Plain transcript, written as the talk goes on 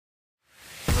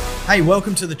Hey,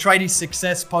 welcome to the Tradie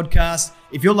Success Podcast.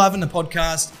 If you're loving the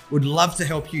podcast, would love to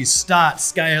help you start,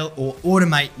 scale, or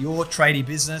automate your tradie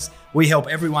business. We help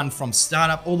everyone from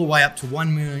startup all the way up to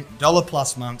 $1 million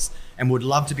plus months, and would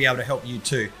love to be able to help you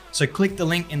too. So click the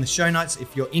link in the show notes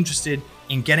if you're interested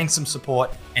in getting some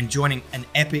support and joining an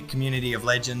epic community of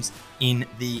legends in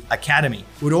the Academy.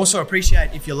 We'd also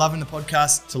appreciate if you're loving the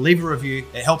podcast to leave a review.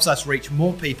 It helps us reach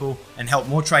more people and help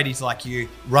more tradies like you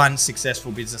run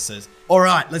successful businesses. All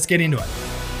right, let's get into it.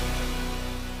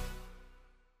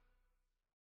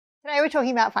 Today we're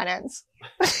talking about finance.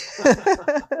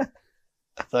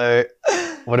 So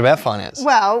what about finance?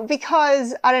 Well,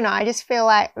 because, I don't know, I just feel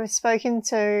like we've spoken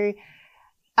to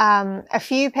a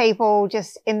few people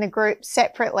just in the group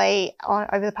separately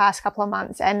over the past couple of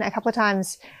months, and a couple of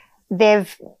times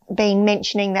they've been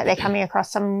mentioning that they're coming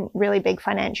across some really big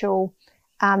financial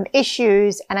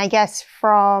issues. And I guess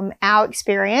from our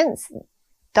experience,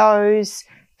 those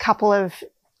couple of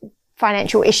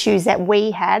financial issues that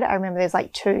we had, I remember there's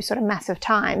like two sort of massive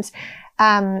times,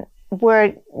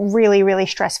 were really, really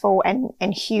stressful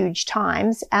and huge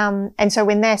times. And so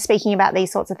when they're speaking about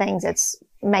these sorts of things, it's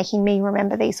making me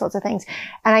remember these sorts of things.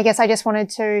 And I guess I just wanted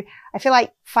to, I feel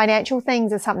like financial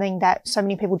things are something that so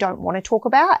many people don't want to talk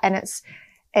about. And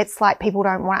it's like people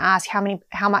don't want to ask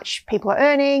how much people are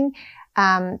earning.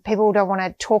 People don't want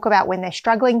to talk about when they're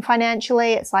struggling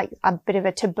financially. It's like a bit of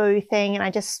a taboo thing. And I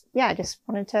just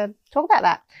wanted to talk about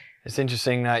that. It's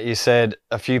interesting that you said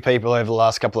a few people over the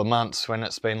last couple of months, when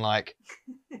it's been like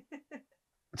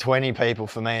 20 people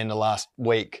for me in the last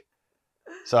week.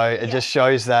 So it just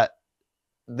shows that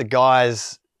the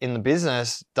guys in the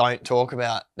business don't talk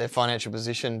about their financial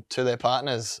position to their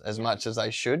partners as much as they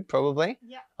should, probably.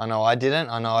 Yeah. I know I didn't.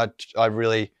 I know I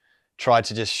really tried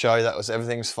to just show that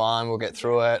everything's fine. We'll get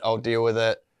through it. I'll deal with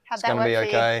it. It's going to be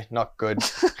okay. Not good.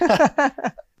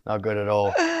 Not good at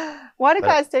all. Why do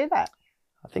guys do that?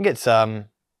 I think it's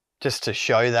just to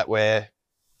show that we're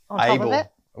able.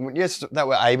 Yes, that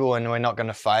we're able and we're not going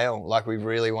to fail. Like, we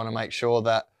really want to make sure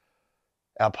that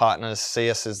our partners see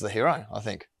us as the hero, I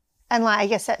think. And like, I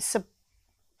guess that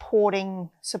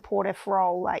supportive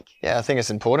role, like. Yeah, I think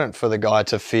it's important for the guy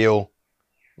to feel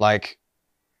like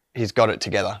he's got it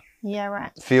together. Yeah,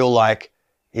 right. Feel like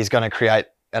he's going to create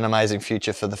an amazing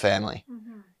future for the family.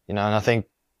 Mm-hmm. You know, and I think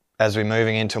as we're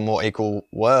moving into a more equal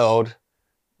world,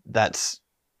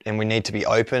 and we need to be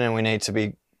open and we need to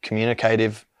be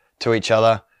communicative to each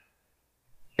other.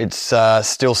 It's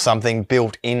still something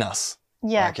built in us.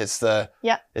 Yeah. Like it's the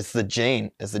gene,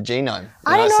 it's the genome.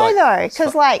 I don't know though,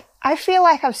 because like I feel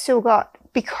like I've still got,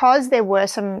 because there were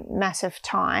some massive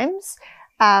times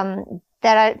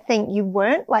that I think you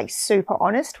weren't like super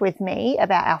honest with me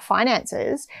about our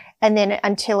finances, and then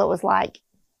until it was like,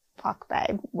 fuck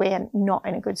babe, we're not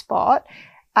in a good spot.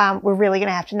 We're really going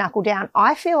to have to knuckle down.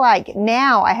 I feel like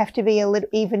now I have to be a little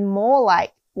even more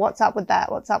like, what's up with that?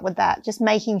 What's up with that? Just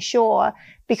making sure,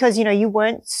 because, you know, you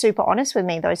weren't super honest with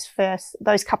me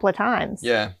those couple of times.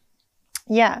 Yeah.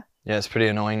 Yeah. Yeah, it's pretty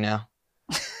annoying now.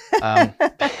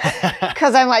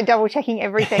 Because I'm like double checking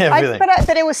everything.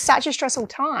 But it was such a stressful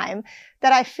time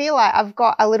that I feel like I've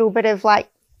got a little bit of like,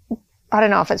 I don't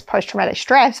know if it's post-traumatic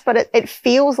stress, but it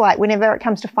feels like whenever it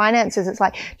comes to finances, it's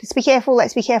like, just be careful,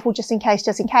 let's be careful just in case.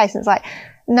 And it's like,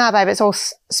 nah, babe, it's all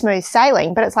smooth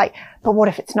sailing. But it's like, but what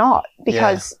if it's not?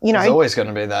 Because, you know. There's always going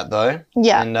to be that though.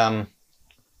 Yeah. And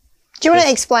do you want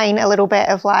to explain a little bit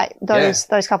of like those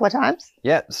couple of times?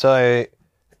 Yeah. So,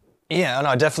 yeah, and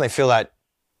I definitely feel that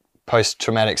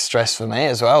post-traumatic stress for me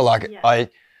as well. Like I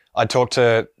talk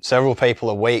to several people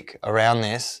a week around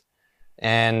this,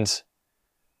 and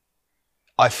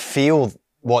I feel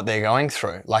what they're going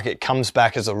through. Like, it comes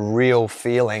back as a real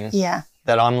feeling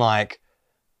that I'm like,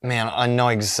 man, I know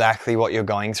exactly what you're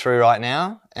going through right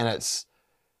now. And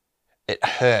it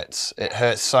hurts. It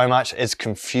hurts so much. It's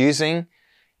confusing.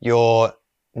 You're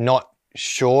not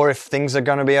sure if things are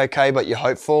going to be okay, but you're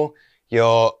hopeful.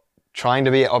 You're trying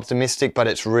to be optimistic, but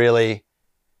it's really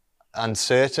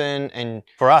uncertain. And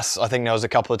for us, I think there was a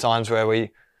couple of times where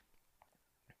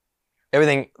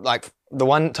everything, like the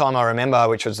one time I remember,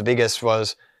 which was the biggest,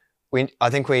 was I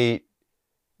think we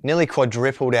nearly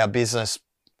quadrupled our business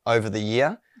over the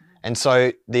year. And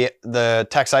so the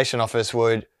taxation office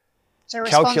would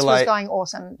response was going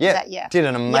awesome that year. Did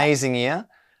an amazing year.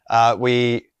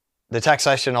 The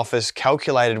taxation office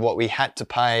calculated what we had to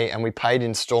pay, and we paid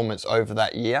installments over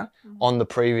that year on the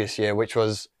previous year, which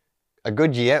was a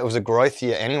good year. It was a growth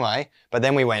year anyway, but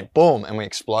then we went boom and we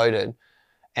exploded.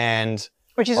 And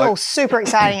Which is all super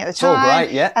exciting at the It's all time.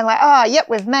 great, yeah. And like, oh, yep,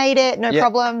 we've made it, no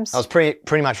problems. I was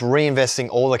pretty much reinvesting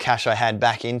all the cash I had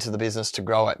back into the business to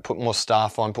grow it, put more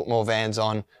staff on, put more vans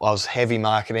on. I was heavy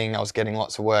marketing. I was getting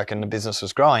lots of work and the business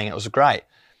was growing. It was great.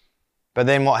 But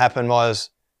then what happened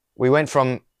was we went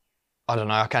from, I don't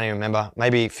know, I can't even remember,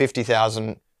 maybe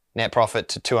 50,000 net profit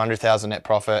to 200,000 net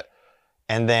profit.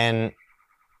 And then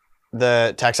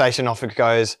the taxation officer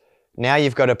goes, now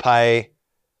you've got to pay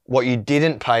what you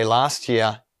didn't pay last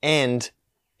year and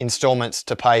installments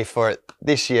to pay for it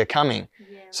this year coming.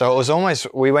 Yeah. So it was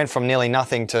almost, we went from nearly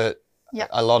nothing to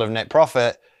a lot of net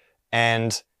profit,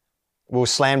 and we were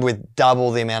slammed with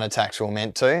double the amount of tax we were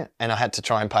meant to, and I had to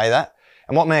try and pay that.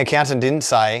 And what my accountant didn't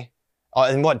say,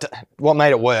 and what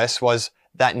made it worse was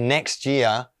that next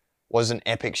year was an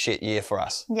epic shit year for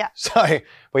us. Yeah. So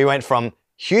we went from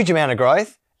huge amount of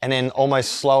growth and then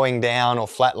almost slowing down or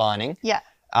flatlining. Yeah.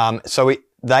 So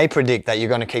they predict that you're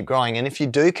going to keep growing. And if you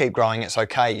do keep growing, it's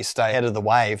okay. You stay ahead of the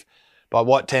wave. But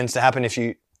what tends to happen if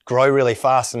you grow really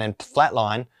fast and then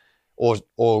flatline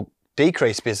or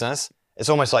decrease business, it's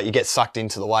almost like you get sucked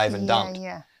into the wave and dumped.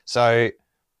 Yeah. So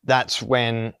that's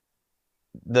when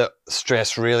the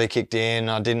stress really kicked in.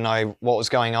 I didn't know what was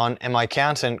going on. And my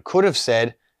accountant could have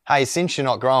said, hey, since you're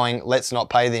not growing, let's not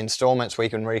pay the installments. We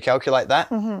can recalculate that.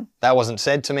 Mm-hmm. That wasn't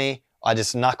said to me. I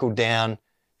just knuckled down,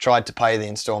 tried to pay the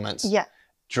installments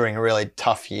during a really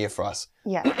tough year for us.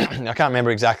 Yeah. I can't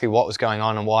remember exactly what was going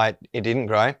on and why it didn't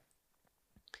grow.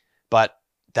 But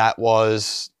that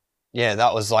was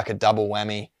like a double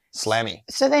whammy slammy.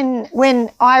 So then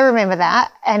when I remember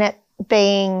that and it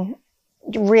being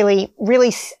really,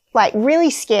 really, like really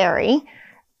scary,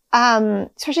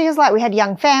 especially because like we had a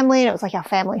young family and it was like our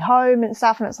family home and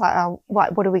stuff, and it's like, oh,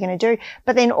 what are we going to do?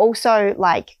 But then also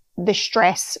like the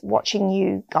stress watching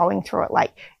you going through it,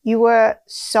 like you were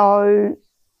so,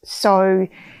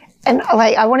 and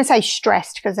like I want to say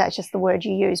stressed because that's just the word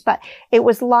you use, but it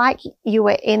was like you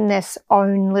were in this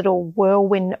own little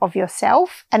whirlwind of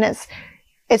yourself, and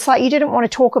it's like you didn't want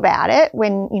to talk about it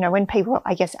when people,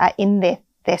 I guess, are in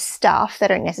their stuff, they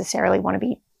don't necessarily want to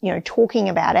be, talking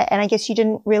about it. And I guess you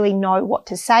didn't really know what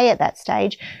to say at that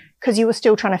stage because you were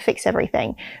still trying to fix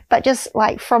everything. But just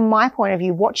like from my point of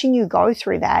view, watching you go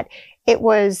through that, it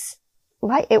was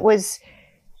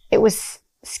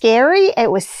scary.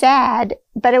 It was sad,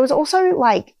 but it was also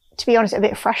like, to be honest, a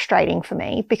bit frustrating for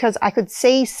me because I could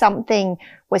see something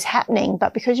was happening,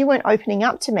 but because you weren't opening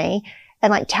up to me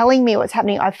and like telling me what's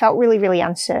happening, I felt really, really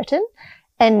uncertain.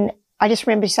 And I just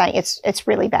remember saying, it's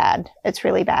really bad. It's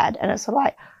really bad. And it's sort of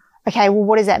like, okay, well,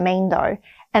 what does that mean though?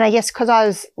 And I guess because I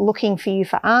was looking for you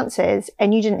for answers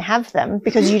and you didn't have them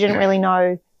because you didn't really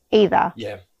know either.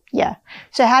 Yeah. Yeah.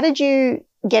 So how did you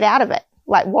get out of it?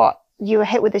 Like what? You were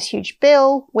hit with this huge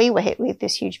bill. We were hit with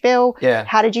this huge bill. Yeah.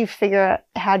 How did you figure out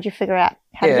how to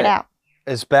get out?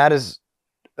 As bad as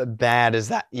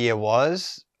that year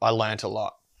was, I learnt a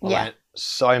lot. I learnt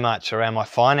so much around my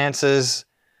finances.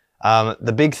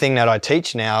 The big thing that I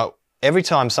teach now, every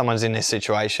time someone's in this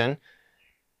situation,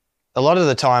 a lot of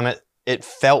the time it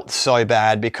felt so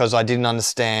bad because I didn't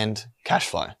understand cash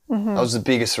flow. Mm-hmm. That was the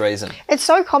biggest reason. It's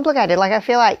so complicated. Like I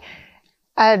feel like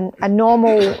a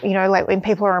normal, like when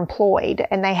people are employed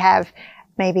and they have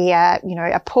maybe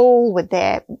a pool with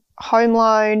their home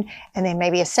loan and then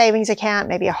maybe a savings account,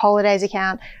 maybe a holidays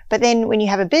account. But then when you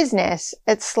have a business,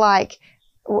 it's like,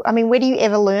 I mean, where do you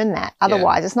ever learn that?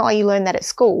 Otherwise, it's not like you learn that at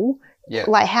school. Yeah.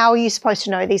 Like, how are you supposed to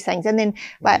know these things? And then,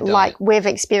 like we've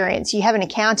experienced, you have an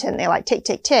accountant, they're like, tick,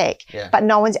 tick, tick, but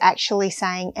no one's actually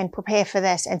saying, and prepare for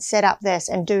this, and set up this,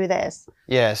 and do this.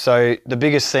 Yeah, so the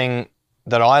biggest thing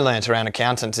that I learnt around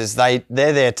accountants is they're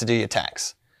there to do your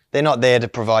tax. They're not there to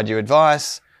provide you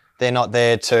advice. They're not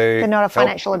there to... They're not a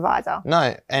financial advisor.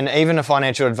 No, and even a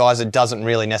financial advisor doesn't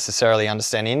really necessarily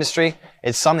understand the industry.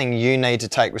 It's something you need to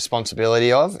take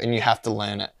responsibility of and you have to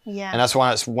learn it. Yeah. And that's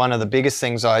why it's one of the biggest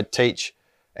things I teach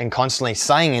and constantly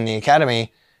saying in the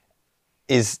academy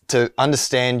is to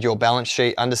understand your balance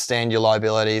sheet, understand your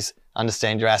liabilities,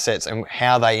 understand your assets and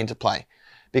how they interplay.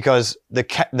 Because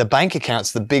the bank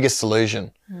account's the biggest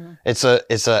illusion. Mm. It's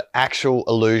a actual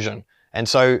illusion. And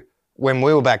so when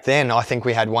we were back then, I think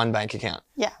we had one bank account.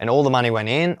 Yeah. And all the money went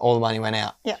in, all the money went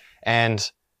out. Yeah.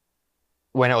 And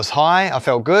when it was high, I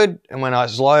felt good. And when it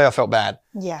was low, I felt bad.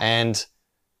 Yeah. And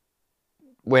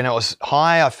when it was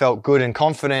high, I felt good and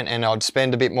confident and I'd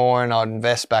spend a bit more and I'd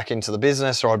invest back into the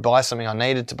business or I'd buy something I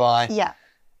needed to buy. Yeah.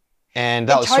 And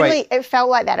that was sweet. It felt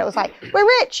like that. It was like, we're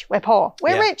rich, we're poor.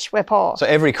 We're rich, we're poor. So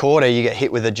every quarter you get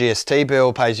hit with a GST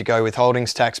bill, pay-as-you-go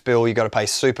withholdings tax bill. You got to pay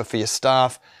super for your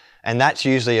staff. And that's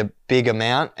usually a big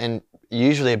amount. And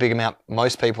usually a big amount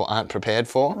most people aren't prepared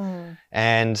for.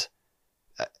 And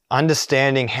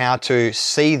understanding how to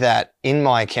see that in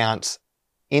my accounts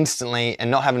instantly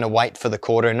and not having to wait for the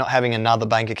quarter and not having another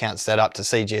bank account set up to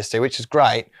see GST, which is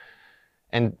great,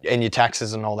 and your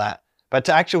taxes and all that, but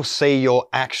to actually see your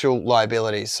actual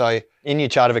liabilities. So in your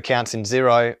chart of accounts in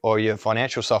Xero or your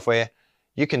financial software,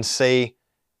 you can see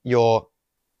your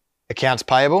accounts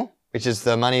payable, which is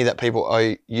the money that people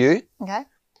owe you. Okay.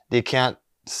 The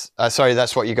accounts,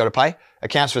 that's what you got to pay.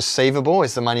 Accounts receivable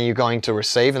is the money you're going to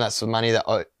receive, and that's the money that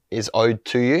is owed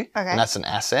to you, and that's an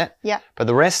asset. Yeah. But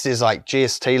the rest is like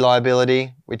GST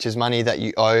liability, which is money that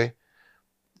you owe.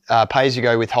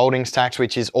 Pay-as-you-go withholdings tax,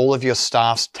 which is all of your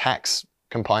staff's tax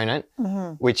component,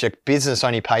 which a business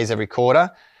only pays every quarter.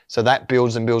 So that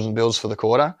builds and builds and builds for the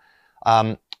quarter.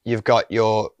 You've got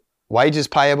your wages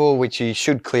payable, which you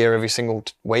should clear every single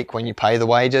week when you pay the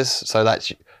wages. So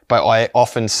but I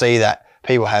often see that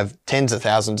people have tens of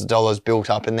thousands of dollars built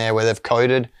up in there where they've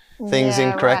coded things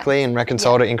incorrectly and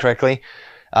reconciled it incorrectly.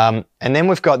 And then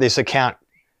we've got this account,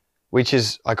 which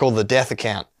is, I call the death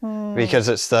account, because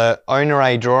it's the owner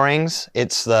A drawings,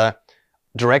 it's the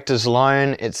director's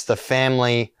loan, it's the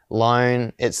family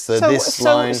loan, it's the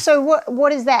loan. So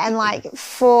what is that? And like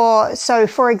for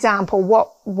example,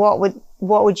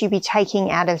 what would you be taking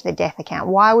out of the death account?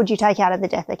 Why would you take out of the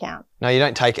death account? No, you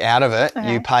don't take out of it.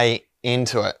 You pay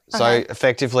into it. So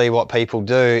effectively what people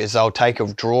do is they'll take a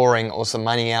drawing or some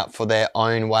money out for their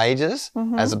own wages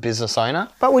as a business owner.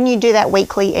 But wouldn't you do that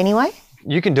weekly anyway?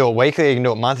 You can do it weekly, you can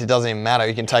do it monthly, it doesn't even matter.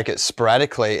 You can take it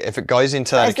sporadically. If it goes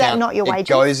into that account, is that not your wages?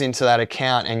 It goes into that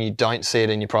account and you don't see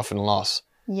it in your profit and loss.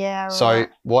 Yeah, right. So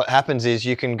what happens is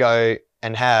you can go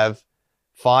and have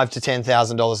 $5,000 to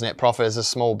 $10,000 net profit as a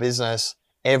small business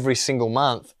every single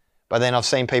month. But then I've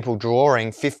seen people drawing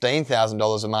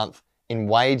 $15,000 a month in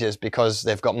wages because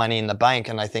they've got money in the bank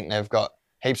and they think they've got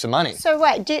heaps of money. So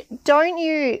wait, don't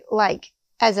you, like,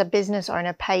 as a business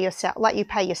owner, pay yourself, like you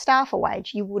pay your staff a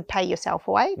wage, you would pay yourself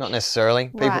a wage? Not necessarily.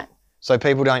 Right. So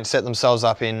people don't set themselves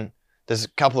up in, there's a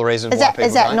couple of reasons why people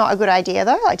Is that not a good idea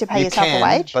though, like to pay yourself a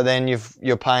wage? But then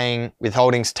you're paying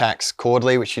withholdings tax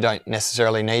quarterly, which you don't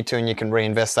necessarily need to, and you can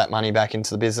reinvest that money back into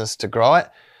the business to grow it.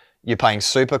 You're paying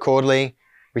super quarterly,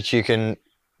 which you can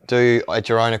do at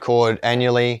your own accord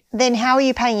annually. Then how are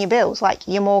you paying your bills, like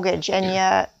your mortgage and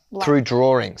your... Like, through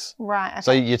drawings. Right, okay.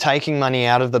 So you're taking money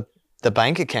out of the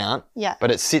bank account, but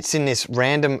it sits in this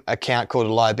random account called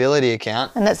a liability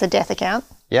account. And that's a death account?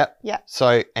 Yep. Yeah.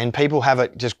 So, and people have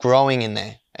it just growing in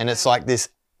there. And it's like this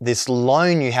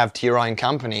loan you have to your own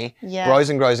company grows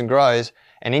and grows and grows.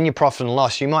 And in your profit and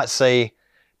loss, you might see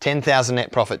 10,000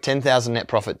 net profit, 10,000 net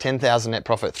profit, 10,000 net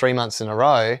profit 3 months in a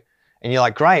row. And you're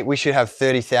like, great, we should have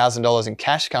 $30,000 in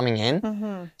cash coming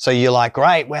in. So you're like,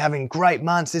 great, we're having great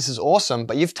months. This is awesome.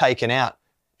 But you've taken out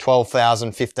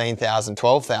 12,000, 15,000,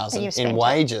 12,000 in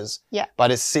wages. Yeah. But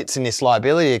it sits in this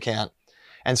liability account.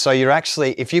 And so you're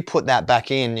actually, if you put that back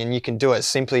in, and you can do it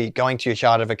simply going to your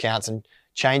chart of accounts and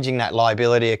changing that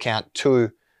liability account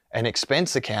to an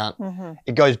expense account,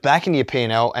 it goes back into your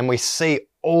P&L. And we see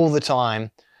all the time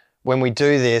when we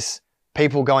do this,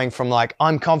 people going from like,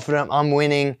 I'm confident, I'm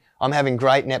winning, I'm having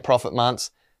great net profit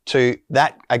months, to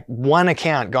that one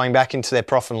account going back into their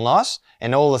profit and loss,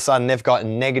 and all of a sudden they've got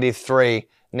 -3,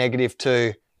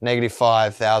 -2, -5,000 net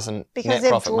profit month. Because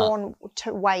they've drawn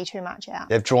way too much out.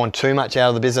 They've drawn too much out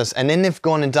of the business, and then they've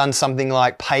gone and done something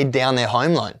like paid down their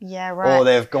home loan. Yeah, right. Or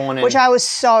they've gone and... Which I was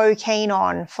so keen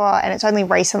on and it's only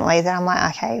recently that I'm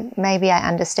like, okay, maybe I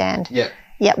understand.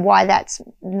 Yeah, why that's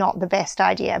not the best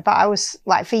idea. But I was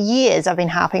like, for years I've been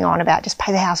harping on about just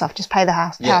pay the house off, just pay the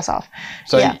house off.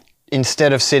 So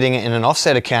instead of sitting it in an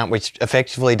offset account, which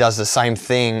effectively does the same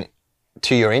thing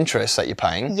to your interest that you're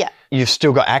paying, you've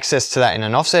still got access to that in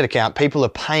an offset account. People are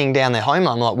paying down their home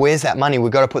loan. I'm like, where's that money?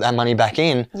 We've got to put that money back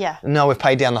in. Yeah. No, we've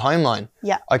paid down the home loan.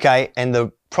 Yeah. Okay, and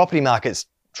the property market's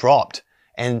dropped,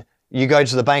 and you go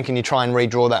to the bank and you try and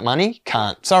redraw that money.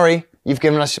 Can't. Sorry. You've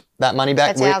given us that money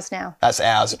back. That's ours now. That's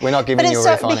ours. We're not giving you a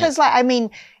refinance. Because, like, I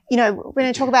mean, you know, when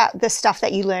I talk about the stuff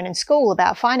that you learn in school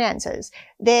about finances,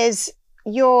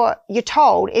 you're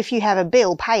told if you have a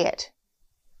bill, pay it.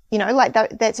 You know, like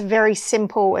that's very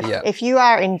simple. If you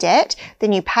are in debt,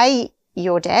 then you pay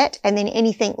your debt, and then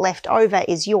anything left over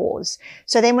is yours.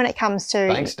 So then when it comes to...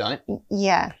 Banks don't.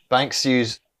 Yeah. Banks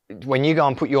use, when you go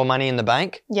and put your money in the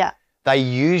bank, they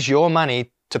use your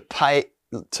money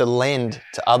to lend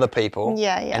to other people,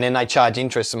 and then they charge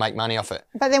interest to make money off it.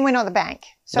 But then we're not the bank.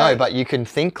 So no, but you can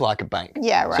think like a bank.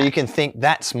 Yeah, right. So you can think,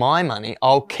 that's my money,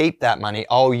 I'll keep that money,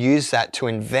 I'll use that to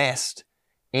invest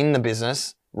in the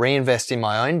business, reinvest in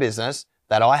my own business.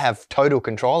 that I have total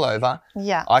control over.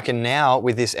 Yeah. I can now,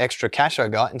 with this extra cash I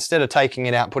got, instead of taking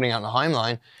it out and putting it on a home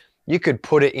loan, you could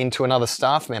put it into another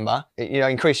staff member,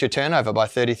 increase your turnover by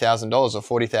 $30,000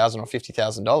 or $40,000 or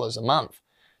 $50,000 a month.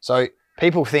 So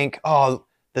people think, oh,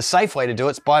 the safe way to do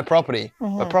it is buy property,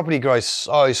 but property grows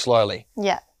so slowly.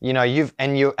 Yeah.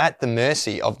 You're at the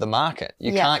mercy of the market.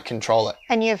 You can't control it.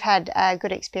 And you've had a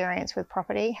good experience with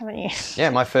property, haven't you?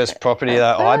 Yeah, my first property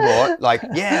that I bought,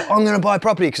 I'm going to buy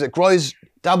property because it grows,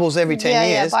 doubles every 10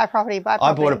 years. Yeah, buy property.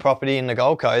 I bought a property in the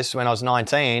Gold Coast when I was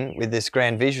 19 with this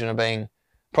grand vision of being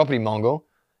property mongol,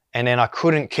 and then I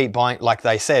couldn't keep buying. Like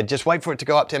they said, just wait for it to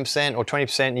go up 10% or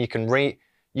 20% and you can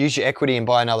use your equity and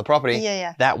buy another property.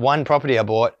 Yeah. That one property I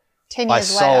bought, 10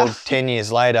 years I later. sold 10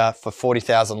 years later for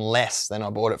 $40,000 less than I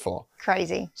bought it for.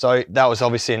 Crazy. So that was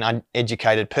obviously an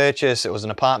uneducated purchase. It was an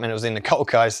apartment. It was in the Gold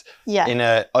Coast in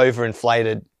a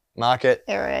overinflated market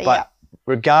area. But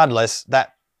regardless,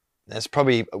 that's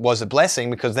probably was a blessing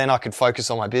because then I could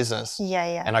focus on my business.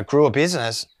 Yeah. And I grew a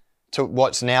business to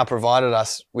what's now provided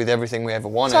us with everything we ever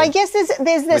wanted. So I guess there's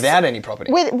this without any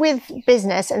property. With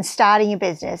business and starting a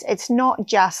business, it's not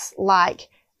just like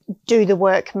do the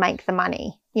work, make the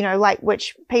money.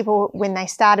 Which people, when they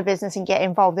start a business and get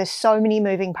involved, there's so many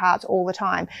moving parts all the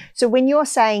time. So when you're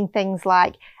saying things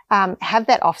like, have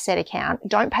that offset account,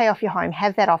 don't pay off your home,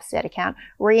 have that offset account,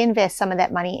 reinvest some of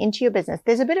that money into your business,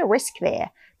 there's a bit of risk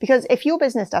there. Because if your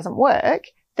business doesn't work,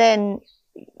 then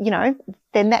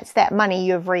that's that money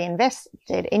you've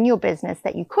reinvested in your business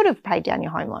that you could have paid down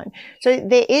your home loan. So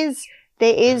there is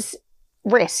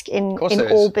risk in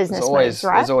all business moves,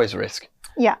 right? There's always risk.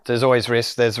 Yeah. There's always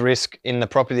risk. There's risk in the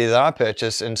property that I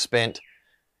purchased and spent,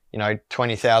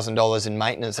 $20,000 in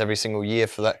maintenance every single year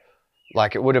for that.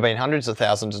 Like it would have been hundreds of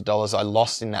thousands of dollars I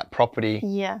lost in that property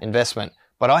investment,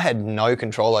 but I had no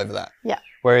control over that. Yeah.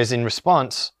 Whereas in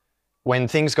response, when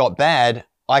things got bad,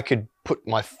 I could put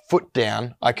my foot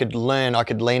down. I could learn. I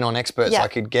could lean on experts. I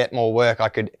could get more work. I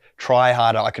could try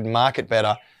harder. I could market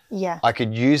better. Yeah. I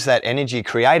could use that energy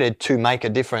created to make a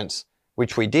difference,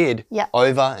 which we did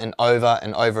over and over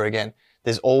and over again.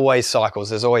 There's always cycles.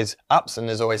 There's always ups and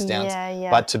there's always downs.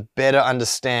 But to better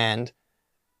understand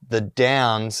the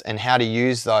downs and how to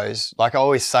use those, like I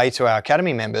always say to our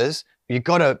academy members, you've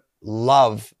got to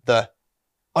love the,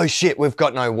 oh shit, we've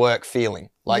got no work feeling.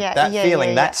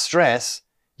 That stress,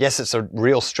 yes, it's a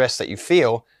real stress that you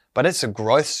feel, but it's a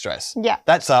growth stress. Yeah.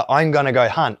 That's I'm going to go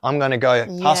hunt. I'm going to go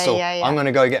hustle. I'm going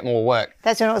to go get more work.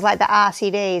 That's when it was like the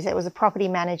RCDs. It was the property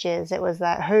managers. It was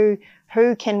that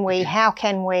how can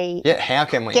we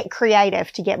get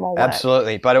creative to get more work?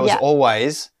 Absolutely. But it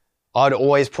was I'd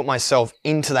always put myself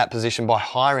into that position by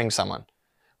hiring someone.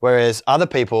 Whereas other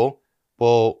people,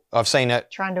 I've seen it,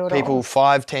 people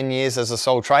 5-10 years as a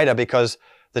sole trader because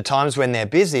the times when they're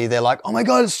busy, they're like, oh my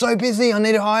God, it's so busy. I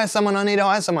need to hire someone.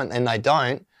 And they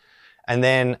don't. And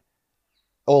then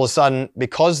all of a sudden,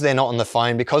 because they're not on the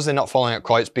phone, because they're not following up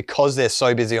quotes, because they're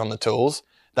so busy on the tools,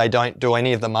 they don't do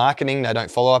any of the marketing. They don't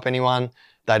follow up anyone.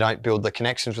 They don't build the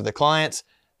connections with the clients.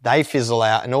 They fizzle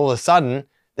out. And all of a sudden,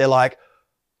 they're like,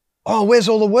 oh, where's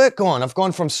all the work gone? I've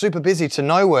gone from super busy to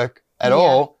no work at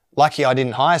all. Lucky I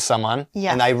didn't hire someone.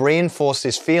 Yeah. And they reinforce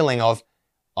this feeling of,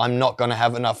 I'm not going to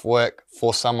have enough work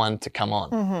for someone to come on.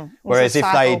 Mm-hmm. Whereas if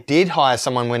they did hire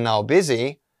someone when they were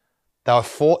busy,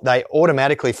 they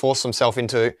automatically force themselves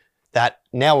into that.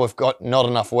 Now we've got not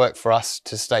enough work for us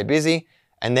to stay busy,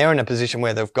 and they're in a position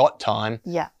where they've got time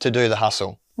to do the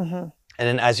hustle. Mm-hmm. And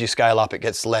then as you scale up, it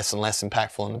gets less and less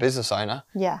impactful on the business owner.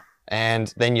 Yeah.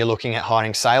 And then you're looking at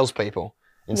hiring salespeople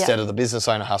instead of the business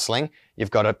owner hustling.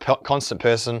 You've got a constant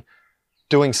person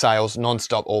doing sales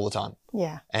nonstop all the time.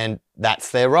 Yeah. And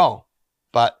that's their role.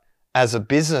 But as a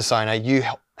business owner, you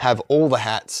have all the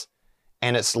hats,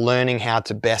 and it's learning how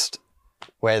to best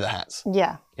wear the hats.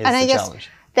 Yeah. And I guess challenge.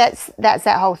 That's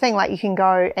that whole thing. Like you can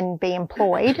go and be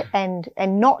employed and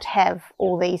not have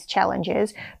all these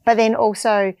challenges, but then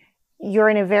also you're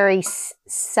in a very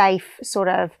safe sort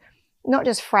of, not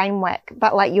just framework,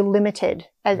 but like you're limited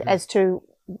as to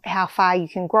how far you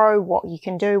can grow, what you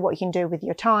can do with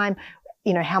your time,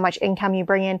 how much income you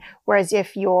bring in. Whereas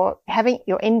if you're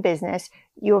in business,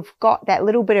 you've got that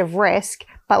little bit of risk,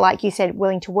 but like you said,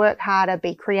 willing to work harder,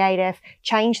 be creative,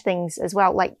 change things as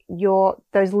well. Like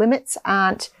those limits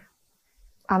aren't,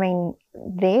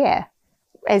 there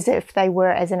as if they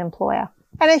were as an employer.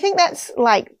 And I think that's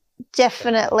like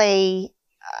definitely,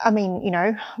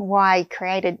 why I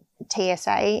created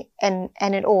TSA and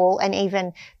it all, and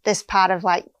even this part of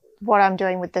like what I'm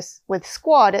doing with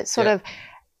Squad, it's sort of,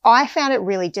 I found it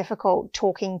really difficult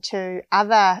talking to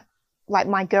other like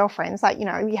my girlfriends, like, you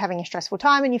know, you're having a stressful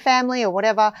time in your family or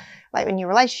whatever, like in your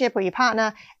relationship or your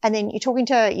partner, and then you're talking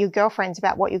to your girlfriends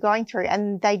about what you're going through,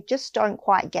 and they just don't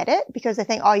quite get it because they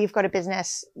think, oh, you've got a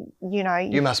business, you know.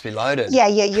 You must be loaded. Yeah,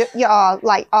 you're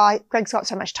like, oh, Greg's got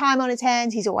so much time on his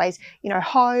hands. He's always, you know,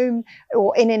 home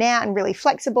or in and out and really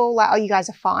flexible. Like, oh, you guys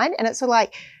are fine. And it's sort of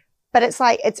like, but it's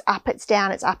like, it's up, it's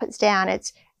down, it's up, it's down.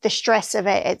 It's the stress of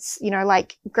it. It's, you know,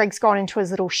 like Greg's gone into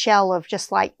his little shell of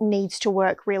just like needs to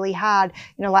work really hard,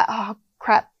 you know, like, oh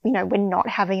crap, you know, we're not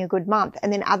having a good month.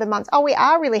 And then other months, oh, we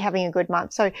are really having a good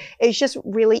month. So it's just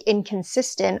really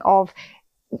inconsistent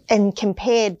and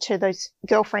compared to those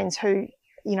girlfriends who,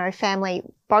 you know, family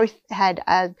both had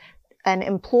an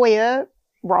employer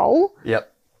role.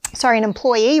 An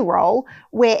employee role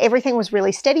where everything was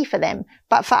really steady for them.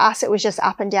 But for us, it was just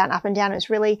up and down, up and down. It's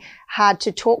really hard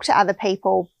to talk to other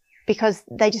people because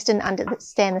they just didn't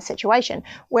understand the situation.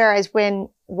 Whereas when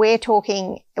we're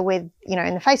talking with, you know,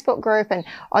 in the Facebook group and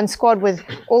on Squad with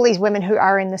all these women who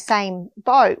are in the same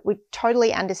boat, we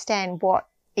totally understand what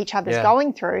each other's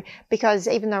going through, because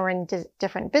even though we're in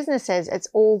different businesses, it's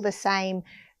all the same,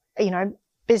 you know,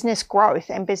 business growth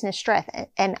and business stress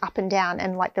and up and down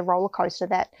and like the roller coaster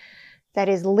that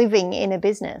is living in a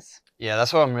business. Yeah,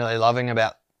 that's what I'm really loving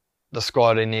about the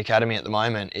Squad in the academy at the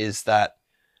moment is that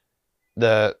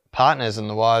the partners and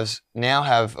the wives now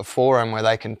have a forum where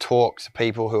they can talk to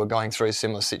people who are going through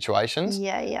similar situations.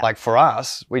 Yeah. Like for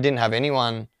us, we didn't have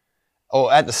anyone,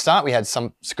 or at the start we had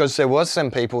some, because there was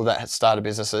some people that had started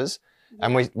businesses.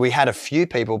 And we had a few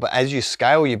people, but as you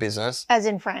scale your business. As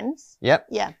in friends? Yep.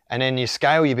 Yeah. And then you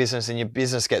scale your business and your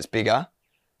business gets bigger.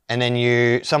 And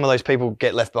then some of those people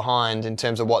get left behind in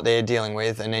terms of what they're dealing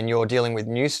with. And then you're dealing with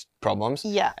new problems.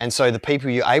 Yeah. And so the people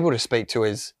you're able to speak to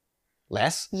is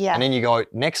less. Yeah. And then you go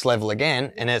next level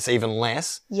again and it's even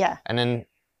less. Yeah. And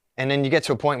then you get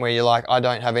to a point where you're like, I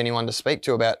don't have anyone to speak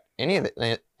to about any of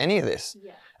this.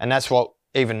 Yeah. And that's what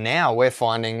even now we're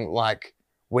finding, like,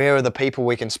 where are the people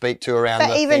we can speak to around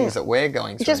the things that we're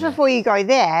going through? Just before you go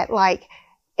there, like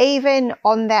even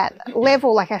on that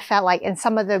level, like I felt like in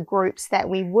some of the groups that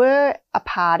we were a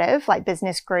part of, like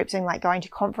business groups and like going to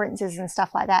conferences and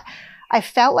stuff like that, I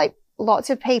felt like lots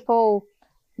of people,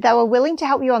 they were willing to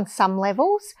help you on some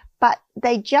levels, but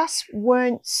they just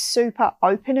weren't super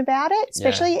open about it,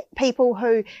 especially people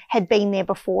who had been there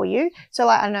before you. So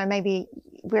like, I don't know, maybe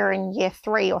we're in year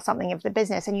 3 or something of the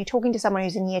business and you're talking to someone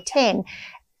who's in year 10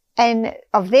 and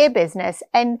of their business,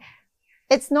 and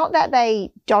it's not that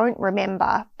they don't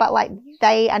remember, but like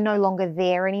they are no longer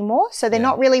there anymore. So they're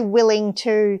not really willing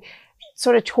to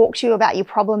sort of talk to you about your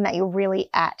problem that you're really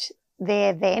at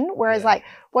there then. Whereas like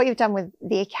what you've done with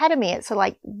the academy, it's sort of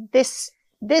like this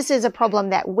is a problem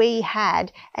that we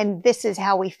had and this is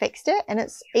how we fixed it. And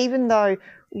it's, even though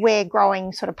we're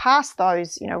growing sort of past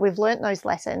those, you know, we've learnt those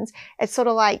lessons, it's sort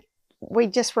of like we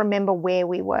just remember where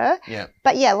we were. Yeah.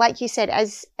 But yeah, like you said,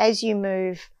 as you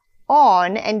move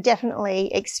on and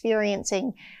definitely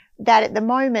experiencing that at the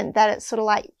moment, that it's sort of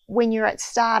like when you're at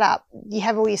startup, you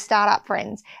have all your startup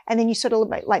friends and then you sort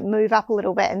of like move up a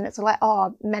little bit and it's like,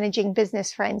 oh, managing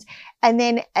business friends. And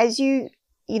then as you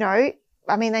know,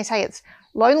 I mean, they say it's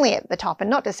lonely at the top, and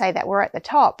not to say that we're at the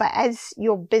top, but as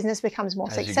your business becomes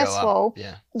more successful,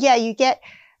 you get,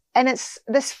 and it's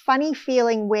this funny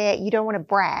feeling where you don't want to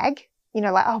brag, you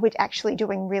know, like, oh, we're actually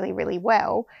doing really, really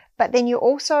well. But then you're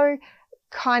also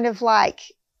kind of like,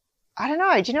 I don't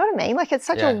know, do you know what I mean? Like it's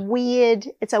such a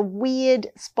weird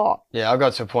spot. Yeah, I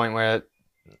got to a point where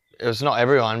it was not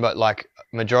everyone, but like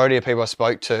majority of people I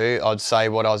spoke to, I'd say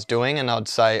what I was doing and I'd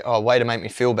say, oh, way to make me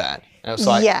feel bad. And it was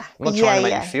like, I'm not trying to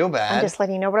make you feel bad. I'm just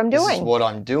letting you know what I'm doing. This is what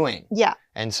I'm doing. Yeah.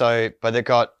 And so, but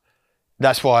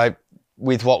that's why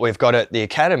with what we've got at the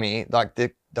academy, like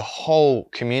the whole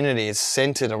community is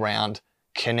centered around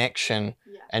connection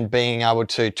and being able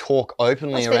to talk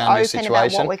openly around this situation.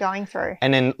 About what we're going through.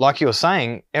 And then, like you were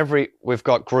saying, we've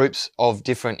got groups of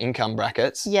different income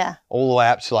brackets. Yeah. All the way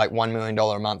up to like $1 million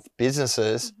a month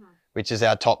businesses, which is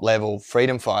our top level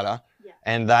freedom fighter. Yeah.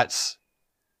 And that's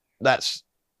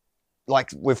like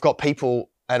we've got people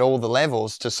at all the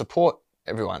levels to support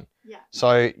everyone. Yeah.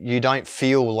 So you don't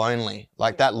feel lonely.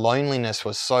 Like that loneliness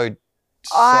was so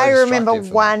I remember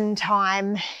one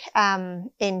time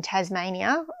in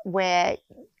Tasmania where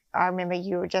I remember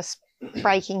you were just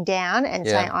breaking down and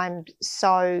saying, I'm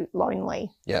so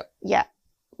lonely. Yeah. Yeah.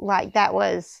 Like that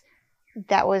was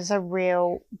a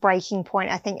real breaking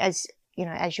point. I think as, you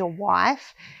know, as your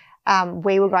wife,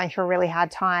 we were going through a really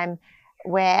hard time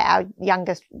where our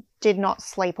youngest did not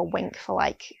sleep a wink for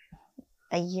like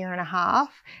a year and a half,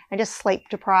 and just sleep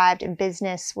deprived. And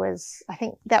business was, I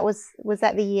think that was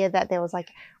that the year that there was like,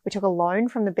 we took a loan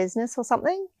from the business or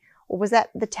something, or was that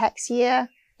the tax year?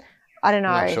 I don't know.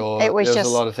 Not sure. It was There just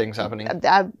a lot of things happening.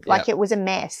 Like it was a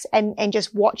mess, and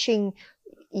just watching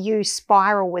you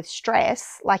spiral with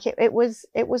stress, like it was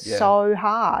so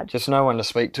hard. Just no one to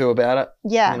speak to about it.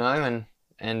 Yeah. You know,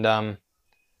 and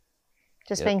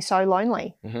just being so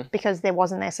lonely because there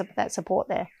wasn't that support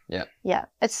there. Yeah. Yeah.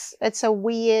 It's a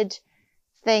weird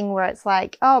thing where it's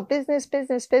like, oh, business,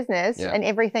 and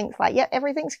everything's like, yeah,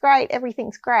 everything's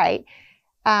great.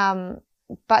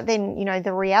 But then, you know,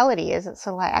 the reality is it's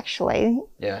sort of like, actually,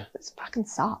 this fucking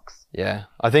sucks. Yeah.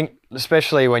 I think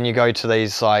especially when you go to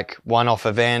these like one-off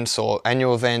events or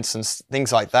annual events and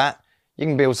things like that, you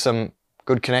can build some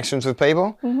good connections with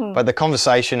people. But the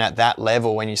conversation at that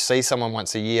level, when you see someone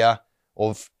once a year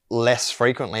or less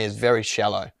frequently, is very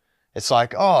shallow. It's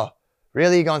like, oh,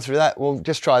 really, you're going through that? Well,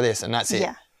 just try this and that's it.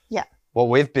 Yeah. What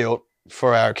we've built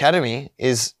for our academy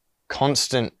is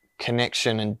constant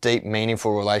connection and deep,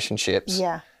 meaningful relationships.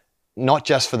 Yeah. Not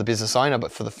just for the business owner,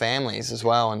 but for the families as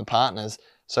well and the partners,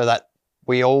 so that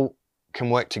we all can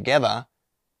work together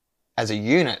as a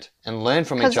unit and learn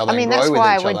from each other and grow with each other.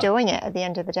 That's why we're doing it at the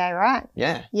end of the day, right?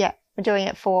 Yeah. Yeah. We're doing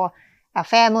it for our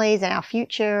families and our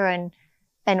future and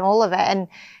all of it. And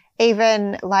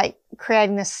even like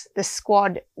creating this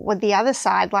squad with the other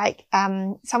side, like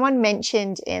someone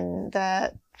mentioned in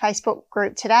the Facebook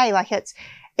group today, like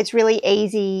it's really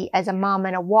easy as a mum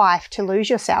and a wife to lose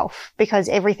yourself because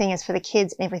everything is for the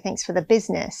kids and everything's for the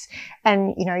business.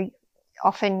 And, you know,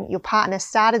 often your partner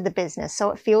started the business, so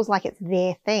it feels like it's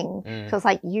their thing. So it's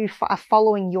like you are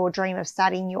following your dream of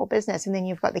starting your business, and then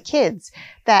you've got the kids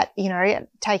that, you know,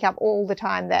 take up all the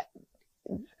time that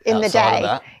in Outside the of day.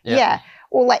 that, yeah.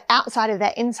 Or like outside of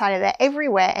that, inside of that,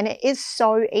 everywhere. And it is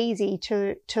so easy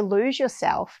to lose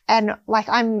yourself. And like,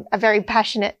 I'm a very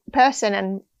passionate person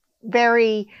and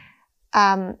very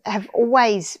have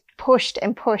always pushed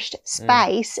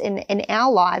space in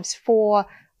our lives for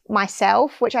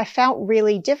myself, which I felt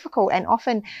really difficult and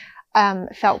often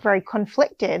felt very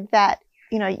conflicted that,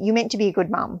 you know, you're meant to be a good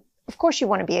mum. Of course you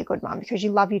want to be a good mum because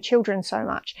you love your children so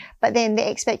much. But then the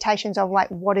expectations of like,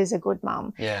 what is a good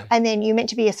mum? Yeah. And then you're meant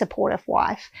to be a supportive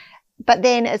wife. But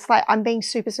then it's like, I'm being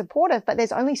super supportive, but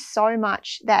there's only so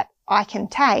much that I can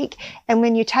take. And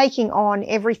when you're taking on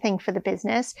everything for the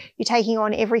business, you're taking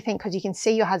on everything because you can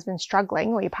see your husband struggling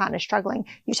or your partner struggling.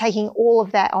 You're taking all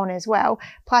of that on as well.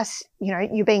 Plus, you know,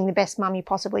 you're being the best mum you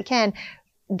possibly can.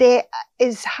 There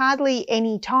is hardly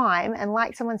any time. And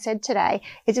like someone said today,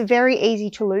 it's very easy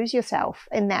to lose yourself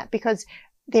in that because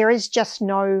there is just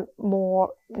no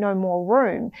more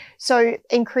room. So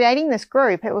in creating this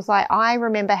group, it was like, I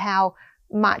remember how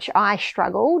much I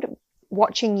struggled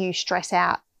watching you stress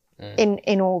out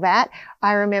in all that.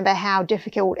 I remember how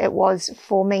difficult it was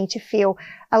for me to feel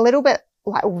a little bit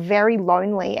like very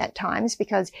lonely at times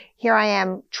because here I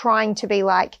am trying to be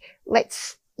like,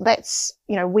 let's,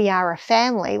 you know, we are a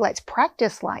family, let's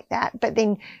practice like that. But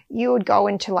then you would go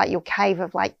into like your cave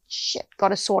of like, shit, got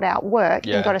to sort out work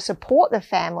and got to support the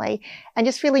family and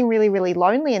just feeling really, really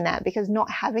lonely in that because not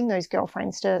having those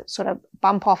girlfriends to sort of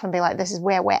bump off and be like, this is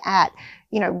where we're at,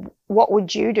 you know, what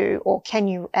would you do? Or can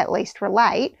you at least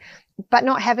relate? But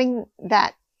not having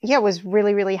that, was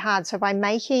really, really hard. So by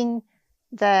making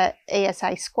the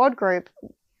ESA squad group,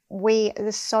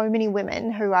 there's so many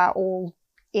women who are all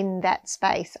in that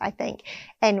space, I think,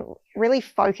 and really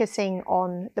focusing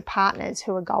on the partners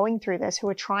who are going through this, who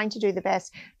are trying to do the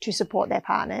best to support their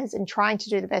partners and trying to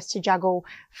do the best to juggle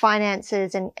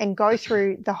finances and go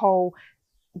through the whole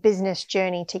business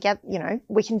journey together. You know,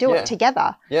 we can do it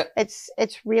together. Yeah. It's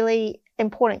really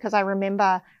important because I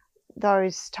remember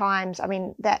those times. I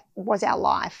mean, that was our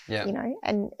life, you know,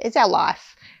 and it's our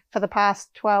life for the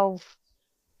past 12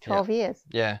 years.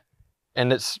 Yeah.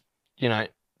 And it's, you know,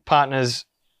 partners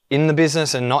in the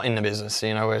business and not in the business,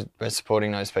 you know, we're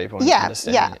supporting those people. And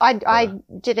understanding I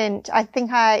didn't, I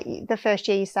think the first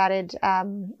year you started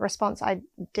Response, I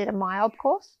did a MYOB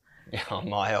course. Oh,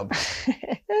 MYOB.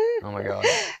 Oh my God.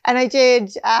 And I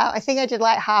did, I think I did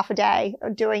like half a day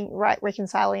doing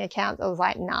reconciling accounts. I was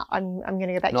like, nah, I'm going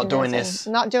to go back to doing nursing. this.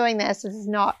 Not doing this. This is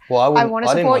not, well, I want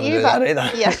to support you. But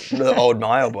either. Yeah. The old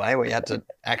MYOB way where you had to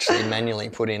actually manually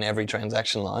put in every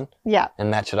transaction line and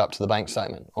match it up to the bank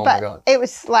statement. Oh my God. It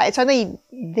was like, it's only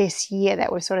this year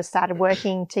that we've sort of started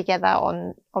working together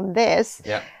on this.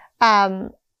 Yeah.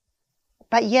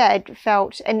 But yeah, it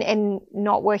felt, and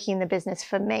not working in the business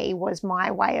for me was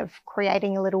my way of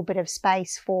creating a little bit of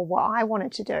space for what I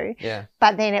wanted to do. Yeah.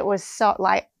 But then it was so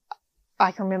like,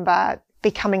 I can remember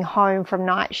be coming home from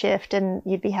night shift and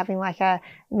you'd be having like a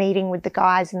meeting with the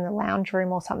guys in the lounge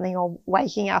room or something, or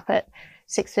waking up at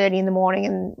 6:30 in the morning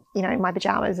and, you know, in my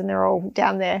pajamas, and they're all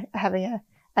down there having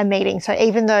a meeting. So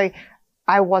even though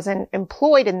I wasn't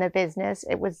employed in the business,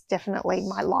 it was definitely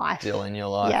my life. Still in your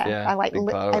life, yeah.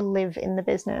 I live in the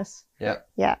business. Yeah.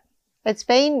 Yeah. It's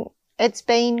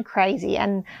been crazy,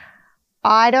 and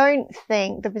I don't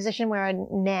think the position we're in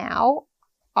now,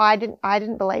 I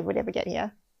didn't believe we'd ever get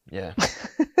here. Yeah.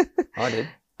 I did.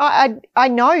 I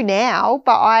know now,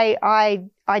 but I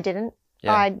didn't.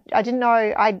 Yeah. I didn't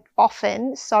know.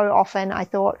 So often I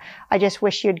thought, I just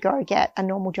wish you'd go get a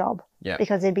normal job. Yeah.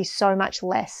 Because there'd be so much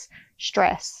less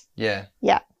stress. Yeah.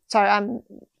 Yeah. So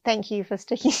thank you for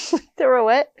sticking through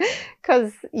it,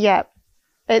 because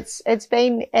it's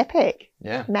been epic.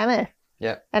 Yeah. Mammoth.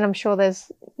 Yeah. And I'm sure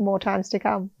there's more times to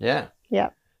come. Yeah. Yeah.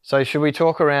 So should we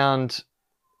talk around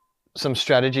some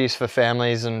strategies for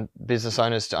families and business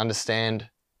owners to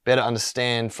better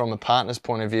understand from a partner's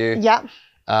point of view?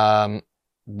 Yeah.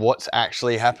 What's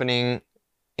actually happening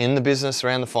in the business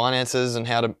around the finances and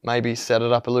how to maybe set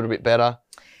it up a little bit better?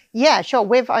 Yeah, sure.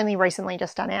 We've only recently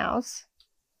just done ours.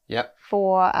 Yep.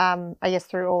 For, I guess,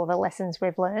 through all of the lessons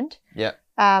we've learned. Yep.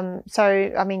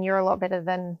 So, I mean, you're a lot better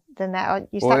than that.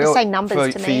 You start to say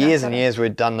numbers to me. For years and years,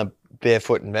 we'd done the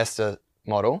barefoot investor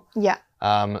model. Yeah.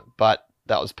 But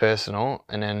that was personal,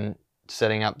 and then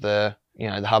setting up the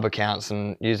hub accounts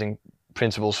and using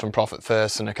principles from Profit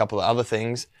First and a couple of other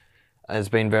things has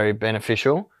been very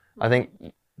beneficial. I think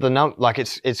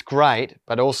it's great,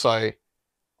 but also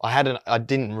I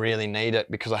didn't really need it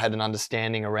because I had an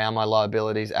understanding around my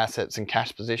liabilities, assets, and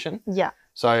cash position. Yeah.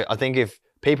 So I think if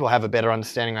people have a better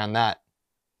understanding around that,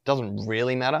 it doesn't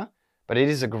really matter, but it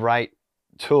is a great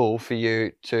tool for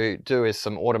you to do is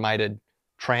some automated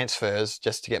transfers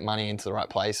just to get money into the right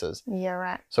places. Yeah,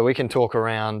 right. So we can talk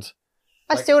around.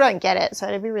 I still don't get it, so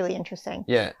it'd be really interesting.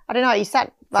 Yeah. I don't know.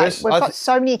 We've got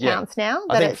so many accounts now.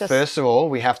 I think first of all,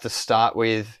 we have to start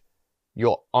with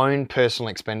your own personal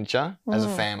expenditure as a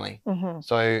family. Mm-hmm.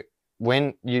 So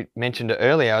when you mentioned it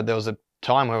earlier, there was a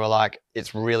time where we're like,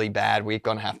 it's really bad. We're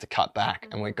going to have to cut back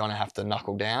and we're going to have to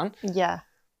knuckle down. Yeah.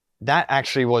 That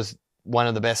actually was one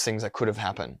of the best things that could have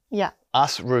happened. Yeah.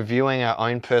 Us reviewing our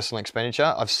own personal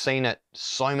expenditure. I've seen it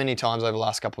so many times over the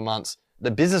last couple of months. The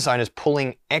business owners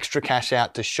pulling extra cash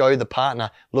out to show the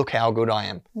partner, look how good I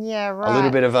am. Yeah, right. A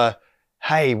little bit of a,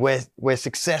 hey, we're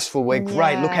successful, we're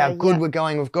great, look how good we're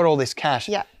going, we've got all this cash.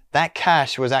 Yeah. That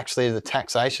cash was actually the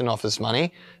taxation office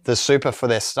money, the super for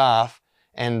their staff,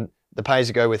 and the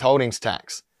pay-as-you-go withholdings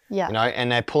tax. Yeah.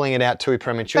 And they're pulling it out too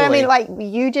prematurely. But I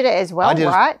mean, you did it as well,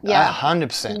 right? Yeah.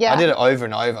 100%. Yeah. I did it over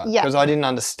and over because Yeah. I didn't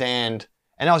understand,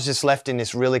 and I was just left in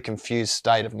this really confused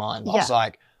state of mind. I was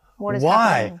like, what is why?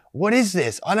 happening? What is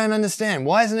this? I don't understand.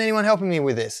 Why isn't anyone helping me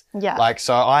with this? Yeah.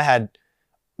 So I had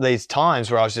these times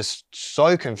where I was just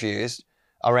so confused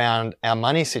around our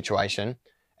money situation,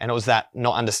 and it was that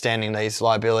not understanding these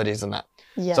liabilities and that.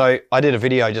 Yeah. So I did a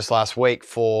video just last week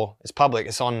it's public.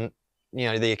 It's on,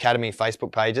 the Academy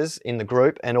Facebook pages in the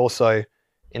group and also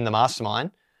in the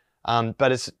mastermind.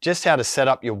 But it's just how to set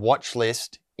up your watch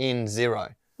list in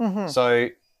Xero. Mm-hmm. So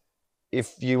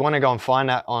if you want to go and find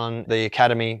that on the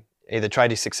Academy, either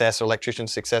Tradie Success or Electrician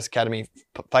Success Academy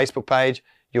Facebook page,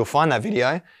 you'll find that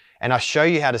video. And I show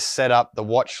you how to set up the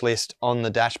watch list on the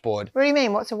dashboard. What do you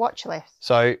mean? What's a watch list?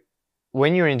 So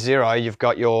when you're in Xero, you've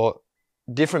got your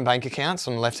different bank accounts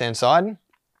on the left-hand side,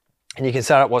 and you can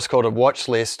set up what's called a watch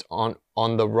list on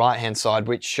the right-hand side,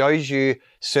 which shows you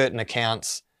certain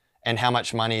accounts and how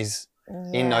much money's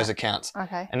in those accounts.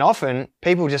 Okay. And often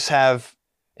people just have,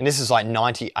 and this is like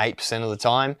 98% of the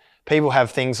time, people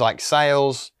have things like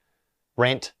sales,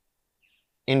 rent,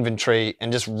 inventory,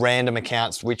 and just random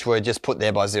accounts which were just put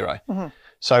there by Xero. Mm-hmm.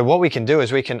 So what we can do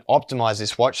is we can optimize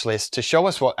this watch list to show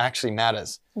us what actually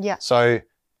matters. Yeah. So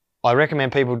I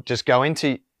recommend people just go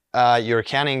into your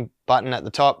accounting button at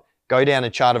the top, go down a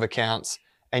chart of accounts,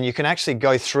 and you can actually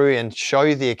go through and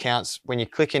show the accounts. When you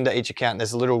click into each account,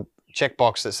 there's a little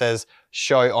checkbox that says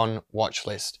show on watch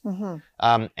list.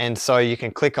 Mm-hmm. And so you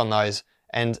can click on those.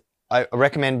 And I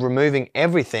recommend removing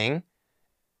everything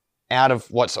out of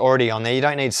what's already on there. You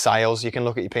don't need sales. You can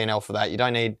look at your P&L for that. You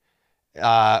don't need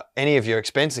any of your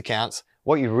expense accounts.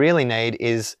 What you really need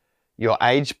is your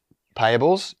age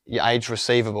payables, your age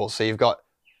receivables. So you've got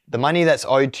the money that's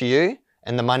owed to you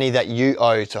and the money that you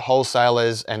owe to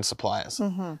wholesalers and suppliers.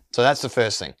 Mm-hmm. So that's the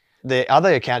first thing. The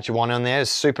other account you want on there is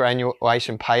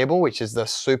superannuation payable, which is the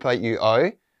super you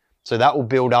owe. So that will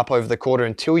build up over the quarter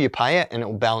until you pay it, and it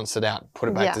will balance it out, put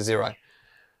it back to Xero.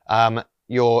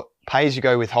 Your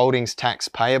pay-as-you-go withholdings tax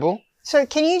payable. So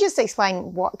can you just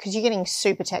explain what, because you're getting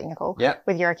super technical Yep.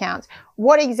 with your accounts,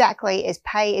 what exactly is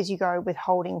pay as you go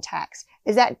withholding tax?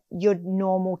 Is that your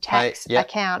normal tax Yep.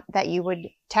 account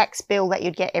tax bill that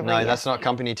you'd get every year? No, that's not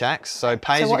company tax. So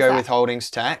pay as you what's go that? withholdings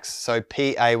tax. So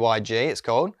PAYG it's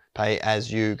called, pay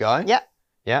as you go. Yep.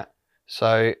 Yeah.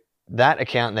 So that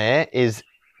account there is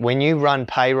when you run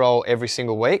payroll every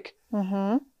single week,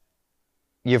 Mm-hmm.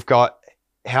 you've got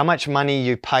how much money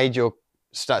you paid your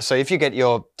start. So if you get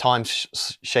your time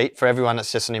sheet for everyone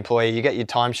that's just an employee, you get your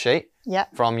time sheet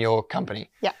Yep. from your company.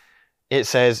 Yep. It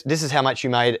says this is how much you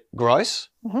made gross.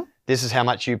 Mhm. This is how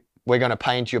much we're going to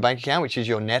pay into your bank account, which is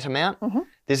your net amount. Mhm.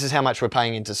 This is how much we're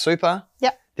paying into super.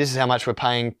 Yep. This is how much we're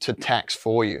paying to tax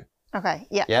for you. Okay.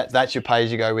 Yeah. Yeah, that's your pay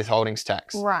as you go withholdings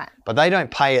tax. Right. But they don't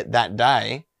pay it that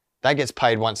day. That gets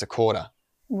paid once a quarter.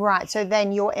 Right. So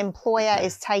then your employer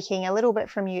is taking a little bit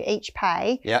from you each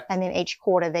pay, Yep. and then each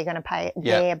quarter they're going to pay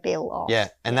their bill off. Yeah,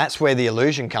 and that's where the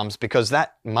illusion comes, because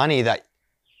that money that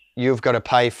you've got to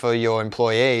pay for your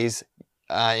employees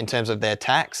in terms of their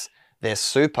tax, their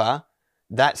super,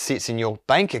 that sits in your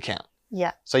bank account.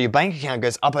 Yeah. So your bank account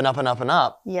goes up and up and up and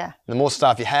up. Yeah. The more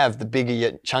staff you have, the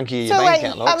bigger, chunkier So your bank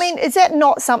account looks. I mean, is that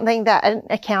not something that an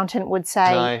accountant would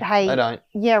say, No, hey, they don't.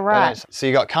 Yeah, They right. don't. So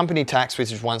you got company tax,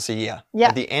 which is once a year. Yeah.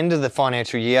 At the end of the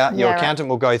financial year, your Yeah, accountant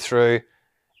will go through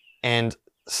and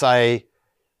say,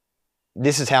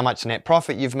 this is how much net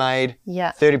profit you've made.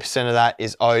 Yeah. 30% of that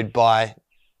is owed by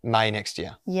May next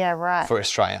year Yeah, right. for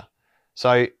Australia.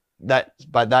 So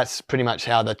that's pretty much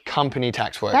how the company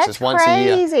tax works. That's It's once a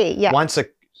year. crazy. Yeah.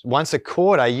 Once a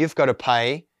quarter, you've got to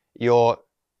pay your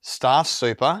staff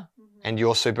super and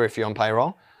your super if you're on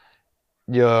payroll,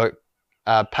 your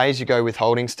pay-as-you-go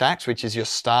withholdings tax, which is your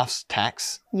staff's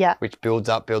tax, Yeah. which builds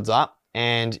up,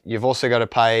 and you've also got to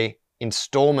pay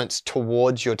installments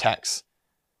towards your tax.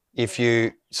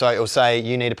 So it'll say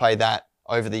you need to pay that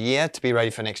over the year to be ready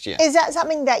for next year. Is that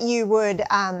something that you would,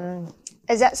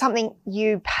 is that something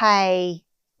you pay,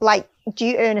 like, do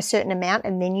you earn a certain amount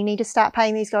and then you need to start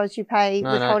paying these guys you pay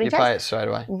No, withholding you tax? pay it straight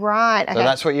away. Right. Okay. So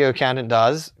that's what your accountant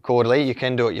does quarterly. You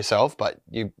can do it yourself, but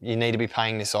you need to be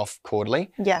paying this off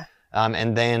quarterly. Yeah.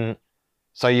 And then,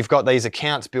 so you've got these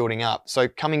accounts building up. So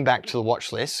coming back to the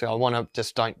watch list, so I want to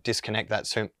just don't disconnect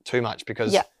that too much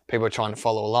because Yeah. people are trying to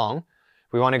follow along.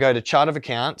 We want to go to chart of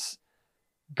accounts,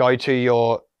 go to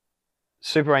your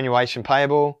superannuation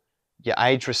payable, your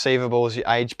age receivables, your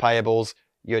age payables,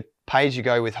 your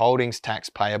pay-as-you-go withholdings tax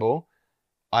payable.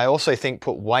 I also think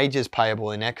put wages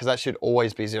payable in there because that should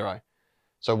always be zero.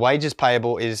 So wages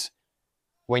payable is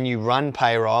when you run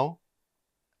payroll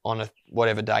on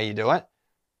whatever day you do it,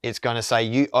 it's going to say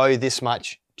you owe this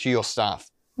much to your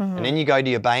staff. Mhm. And then you go to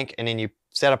your bank and then you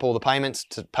set up all the payments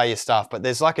to pay your staff. But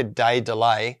there's like a day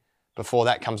delay before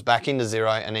that comes back into zero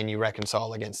and then you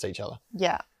reconcile against each other.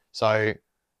 Yeah. So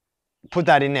put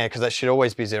that in there because that should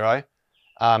always be zero.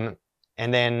 And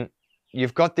then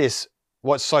you've got this,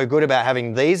 what's so good about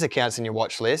having these accounts in your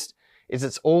watch list is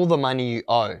it's all the money you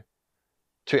owe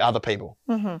to other people.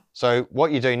 Mm-hmm. So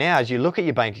what you do now is you look at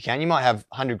your bank account, you might have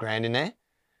 100 grand in there,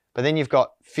 but then you've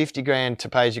got 50 grand to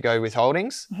pay as you go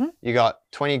withholdings. Mm-hmm. You got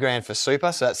 20 grand for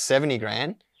super, so that's 70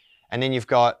 grand. And then you've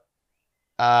got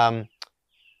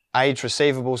age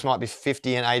receivables might be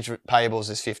 50 and age payables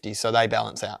is 50, so they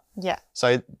balance out. Yeah.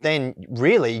 So then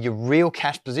really your real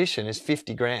cash position is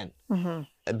 50 grand.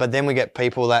 Mm-hmm. But then we get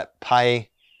people that pay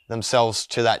themselves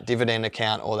to that dividend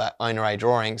account or that owner A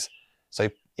drawings. So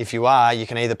if you are, you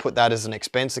can either put that as an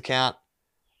expense account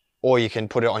or you can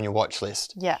put it on your watch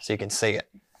list. Yeah. So you can see it.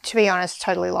 To be honest,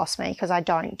 totally lost me because I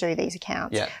don't do these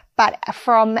accounts. Yeah. But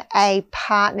from a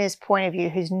partner's point of view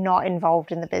who's not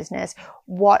involved in the business,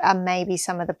 what are maybe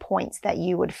some of the points that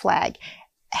you would flag?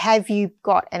 Have you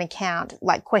got an account?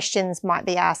 Like questions might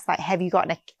be asked, like, have you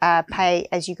got a pay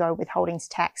as you go withholdings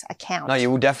tax account? No, you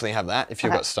will definitely have that if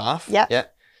you've Okay. got staff. Yep. Yeah.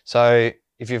 So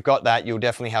if you've got that, you'll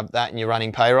definitely have that and you're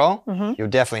running payroll. Mm-hmm. You'll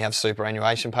definitely have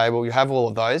superannuation payable. You have all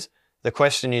of those. The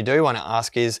question you do want to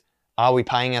ask is, are we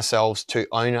paying ourselves to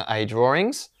owner A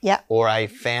drawings Yeah. or a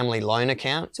family loan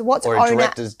account So what's or a owner?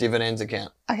 director's dividends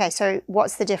account? Okay, so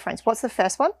what's the difference? What's the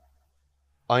first one?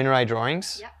 Owner A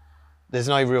drawings, Yep. there's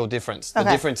no real difference. The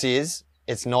Okay. difference is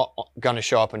it's not going to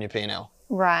show up on your P&L.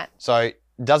 Right. So it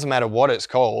doesn't matter what it's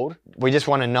called. We just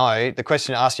want to know, the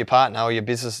question to ask your partner or the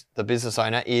business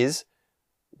owner is,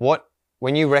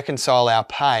 when you reconcile our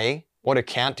pay, what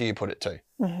account do you put it to?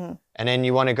 Mm-hmm. And then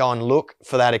you want to go and look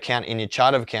for that account in your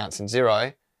chart of accounts in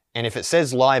Xero. And if it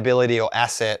says liability or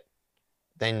asset,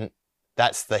 then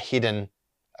that's the hidden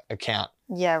account.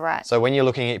 Yeah, right. So when you're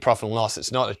looking at your profit and loss,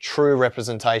 it's not a true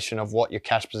representation of what your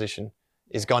cash position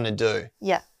is going to do.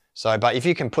 Yeah. So, but if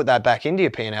you can put that back into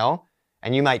your P&L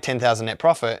and you make 10,000 net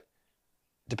profit,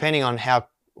 depending on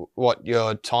what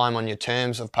your time on your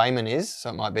terms of payment is, so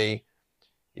it might be,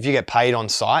 if you get paid on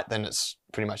site, then it's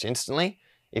pretty much instantly.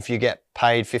 If you get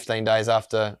paid 15 days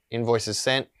after invoice is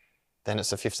sent, then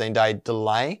it's a 15-day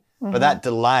delay. But that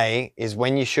delay is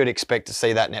when you should expect to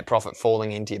see that net profit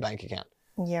falling into your bank account.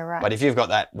 Yeah, right. But if you've got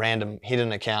that random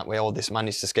hidden account where all this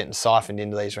money's just getting siphoned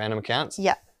into these random accounts,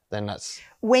 then that's...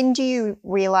 When do you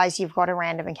realise you've got a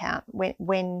random account?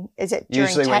 When is it during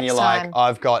usually tax when you're time? like,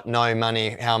 I've got no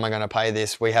money, how am I going to pay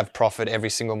this? We have profit every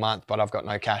single month, but I've got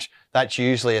no cash. That's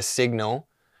usually a signal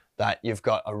that you've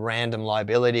got a random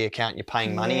liability account you're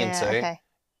paying money into. Okay.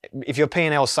 If your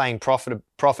P&L is saying profit,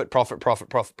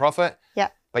 Yeah.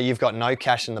 but you've got no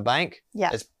cash in the bank,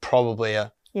 it's probably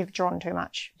You've drawn too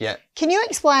much. Yeah. Can you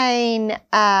explain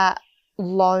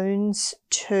loans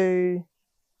to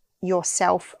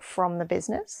yourself from the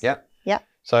business? Yep. Yep.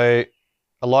 So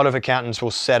a lot of accountants will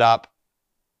set up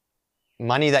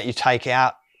money that you take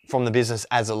out from the business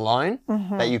as a loan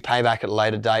that you pay back at a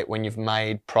later date when you've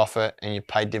made profit and you've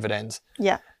paid dividends.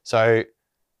 Yeah. So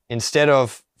instead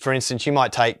of, for instance, you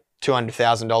might take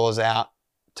 $200,000 out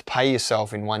to pay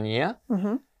yourself in 1 year.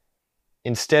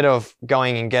 Instead of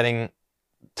going and getting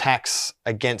tax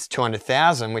against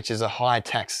 200,000, which is a high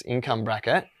tax income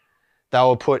bracket, they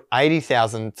will put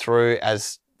 80,000 through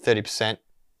as 30%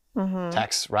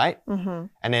 tax rate, and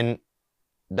then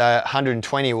the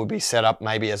 120 will be set up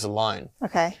maybe as a loan.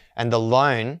 Okay. And the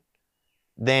loan,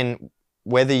 then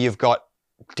whether you've got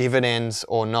dividends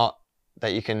or not,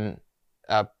 that you can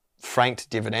franked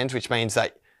dividends, which means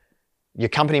that your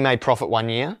company made profit 1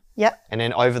 year. Yep. And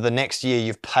then over the next year,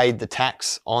 you've paid the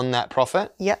tax on that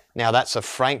profit. Yep. Now that's a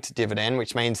franked dividend,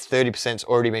 which means 30%'s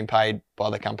already been paid by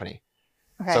the company.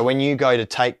 Okay. So when you go to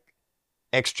take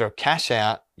extra cash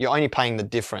out, you're only paying the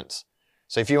difference.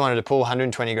 So if you wanted to pull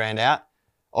 120 grand out,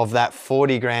 of that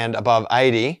 40 grand above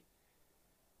 80,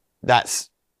 that's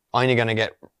only going to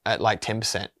get at like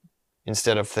 10%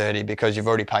 instead of 30 because you've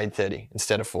already paid 30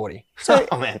 instead of 40. So,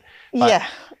 oh man.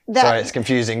 Sorry, it's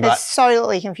confusing, but it's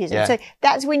totally confusing. Yeah. So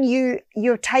that's when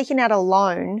you're taking out a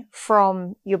loan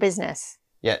from your business.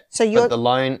 yeah. So But the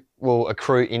loan will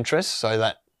accrue interest so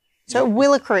that it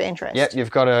will accrue interest. yeah,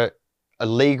 you've got a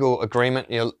legal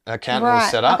agreement your accountant will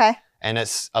set up, and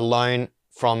it's a loan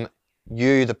from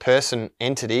you, the person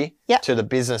entity, to the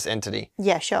business entity.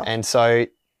 Yeah, sure. And so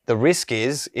the risk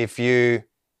is if you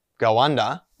go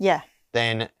under,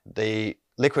 then the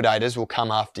liquidators will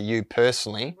come after you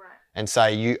personally and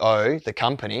say you owe the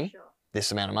company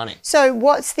this amount of money. So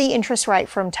what's the interest rate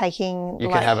from taking? You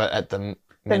can have it at the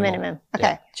minimum.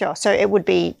 Okay, sure. So it would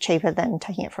be cheaper than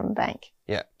taking it from a bank.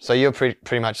 Yeah. So you're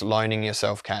pretty much loaning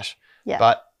yourself cash. Yeah.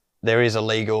 But there is a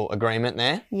legal agreement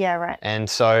there. Yeah, right. And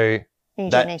so you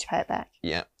do need to pay it back.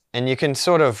 Yeah. And you can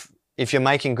sort of, if you're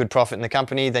making good profit in the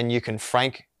company, then you can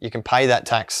pay that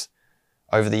tax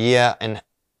over the year and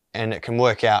it can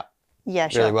work out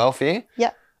really well for you.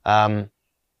 Yeah.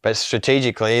 But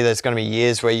strategically, there's going to be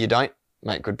years where you don't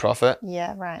make good profit.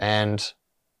 Yeah, right. And,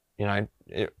 you know,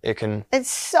 it can...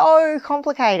 It's so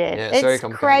complicated. Yeah, it's very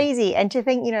complicated. Crazy. And to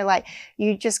think, you know, like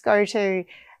you just go to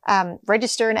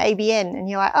register an ABN and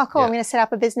you're like, oh, cool, I'm going to set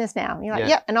up a business now. And you're like,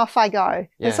 yep, and off I go.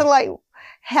 Yeah. It's sort of like,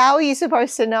 how are you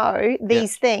supposed to know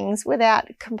these things without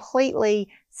completely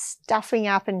stuffing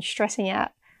up and stressing out?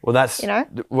 Well, that's, you know,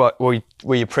 what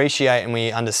we appreciate and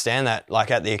we understand that. Like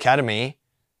at the academy,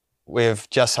 we've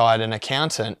just hired an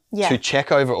accountant to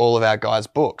check over all of our guys'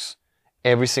 books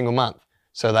every single month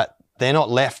so that they're not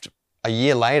left a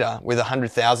year later with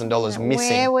 $100,000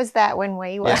 missing. Where was that when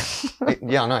we were?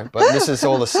 Yeah, I know. But this is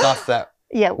all the stuff that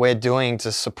we're doing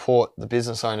to support the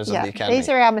business owners of the academy. These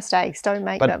are our mistakes. Don't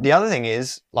make them. But the other thing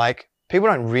is, like, people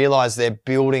don't realize they're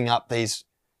building up these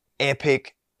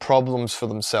epic problems for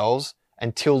themselves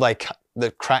until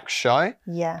the cracks show.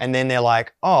 Yeah. And then they're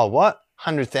like, oh, what?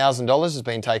 $100,000 has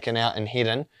been taken out and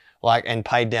hidden, and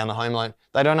paid down the home loan.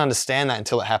 They don't understand that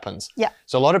until it happens. Yeah.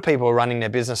 So a lot of people are running their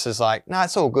businesses like, no,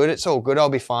 it's all good. It's all good. I'll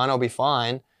be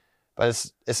fine.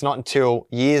 But it's not until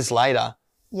years later,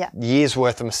 years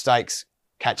worth of mistakes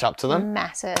catch up to them.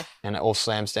 Massive. And it all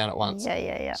slams down at once.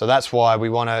 Yeah. So that's why we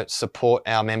want to support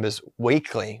our members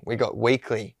weekly. We got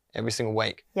weekly every single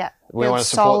week. Yeah. We want to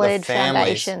support the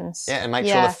families. Foundations. Yeah, and make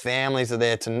sure the families are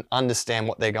there to understand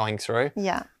what they're going through.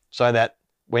 Yeah. So that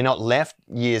we're not left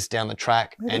years down the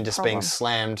track and just problem. being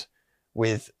slammed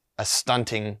with a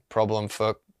stunting problem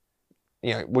for,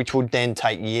 which would then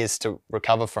take years to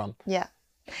recover from. Yeah.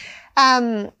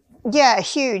 Yeah,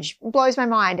 huge. Blows my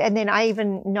mind. And then I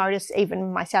even notice,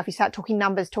 even myself, you start talking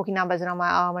numbers, and I'm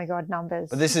like, oh my God, numbers.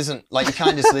 But this isn't like you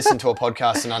can't just listen to a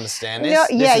podcast and understand this. No,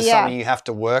 yeah, this is something you have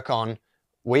to work on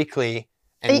weekly.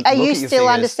 And are look you at your still figures.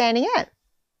 understanding it?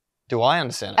 Do I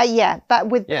understand it? Yeah, but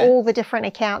with Yeah. all the different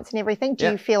accounts and everything, do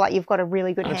Yeah. you feel like you've got a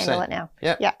really good 100%. handle it now?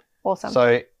 Yeah. Yeah, awesome.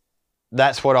 So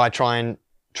that's what I try and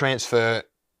transfer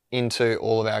into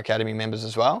all of our academy members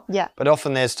as well. Yeah, But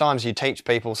often there's times you teach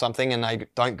people something and they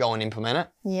don't go and implement it.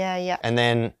 yeah, And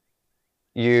then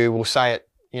you will say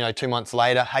it, 2 months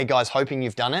later, hey guys, hoping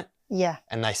you've done it. yeah,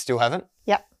 And they still haven't.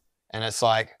 yep. And it's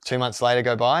like 2 months later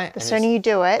go by. The and sooner you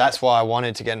do it, that's why I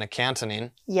wanted to get an accountant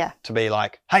in yeah, to be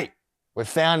like, hey, we've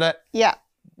found it. yeah.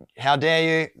 How dare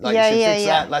you? Like, Yeah, you should yeah, fix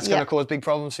yeah, that. That's yeah. going to cause big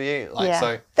problems for you. Like, Yeah.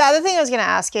 so The other thing I was going to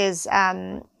ask is,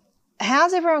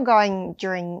 how's everyone going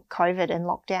during COVID and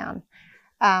lockdown?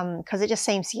 Because it just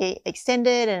seems to get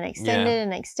extended and extended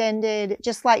and extended,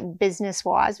 just like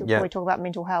business-wise, before Yeah. we talk about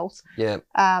mental health. yeah.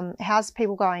 How's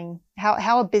people going?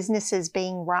 How are businesses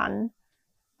being run?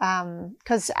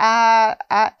 Because are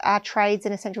trades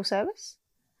an essential service?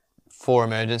 For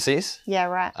emergencies. Yeah,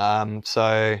 right.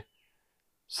 So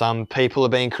some people are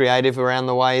being creative around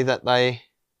the way that they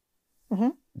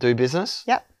Mhm. do business.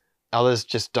 Yep. Others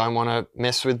just don't want to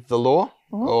mess with the law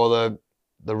Mhm. or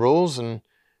the rules and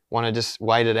want to just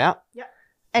wait it out.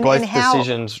 And, Both and how,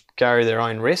 decisions carry their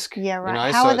own risk. yeah, right. You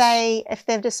know, How so are it's- they, if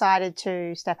they've decided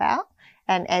to step out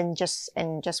and just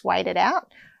wait it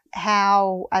out?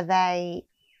 How are they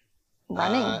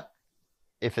running?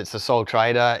 If it's a sole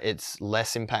trader, it's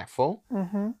less impactful.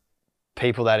 Mm-hmm.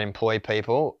 People that employ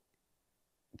people,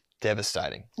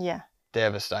 devastating. Yeah.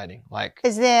 Devastating. Like,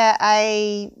 Is there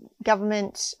a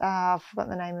government? I've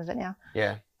forgotten the name of it now.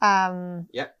 yeah.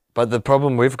 Yeah. But the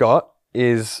problem we've got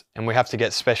is, and we have to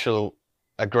get special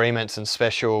agreements and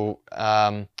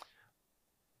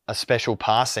a special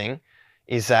passing,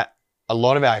 is that a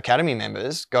lot of our academy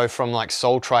members go from like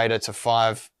sole trader to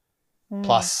 5+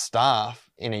 staff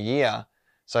in a year.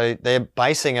 So they're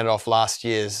basing it off last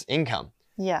year's income.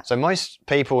 Yeah. So most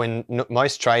people in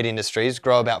most trade industries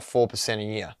grow about 4% a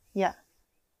year. Yeah.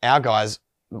 Our guys,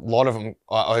 a lot of them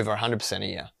are over 100% a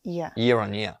year. Yeah. Year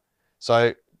on year.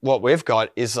 So what we've got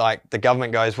is like the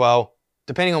government goes, well,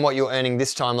 depending on what you're earning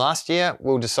this time last year,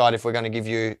 we'll decide if we're going to give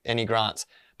you any grants.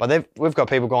 But we've got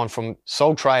people going from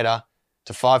sole trader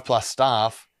to 5+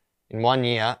 staff in 1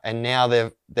 year, and now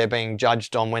they're being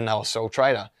judged on when they were sole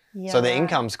trader. Yeah. So their right.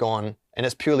 income's gone, and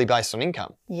it's purely based on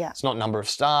income. Yeah. It's not number of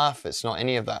staff. It's not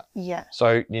any of that. Yeah.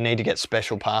 So you need to get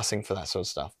special passing for that sort of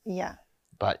stuff. Yeah.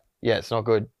 But yeah, it's not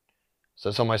good. So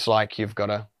it's almost like you've got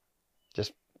to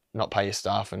just not pay your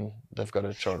staff, and they've got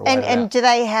to try to wait it And out. do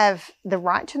they have the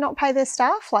right to not pay their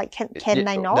staff? Like, can Yeah,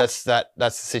 they not? That's the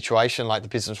situation. Like the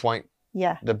business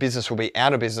Yeah. will be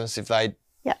out of business if they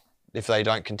Yeah.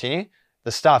 don't continue.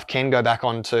 The staff can go back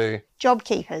onto Job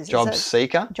keepers. Job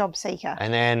Seeker, Job seeker.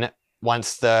 and then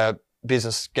once the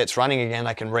business gets running again,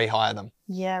 they can rehire them.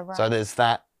 Yeah. Right. So there's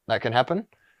that can happen,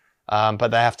 but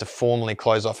they have to formally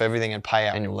close off everything and pay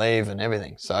out annual leave and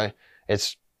everything. So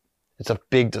it's a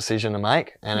big decision to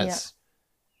make, and Yeah. it's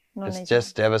Not easy.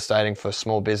 just devastating for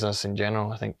small business in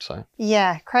general, I think so.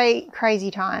 Yeah,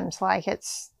 crazy times. Like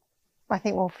I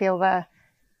think we'll feel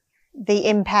the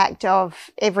impact of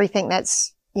everything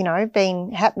that's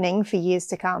been happening for years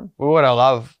to come. Well, what I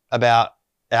love about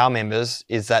our members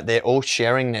is that they're all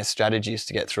sharing their strategies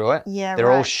to get through it. Yeah, They're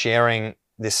all right. sharing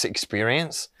this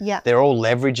experience. Yeah, They're all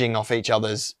leveraging off each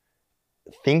other's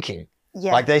thinking.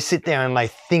 yeah, Like they sit there and they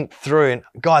think through, and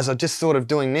guys, I just thought of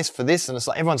doing this for this, and it's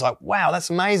like everyone's like, wow, that's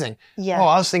amazing. yeah, Oh,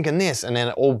 I was thinking this, and then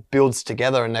it all builds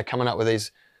together, and they're coming up with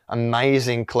these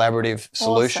amazing collaborative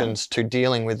solutions to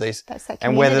dealing with these. That's that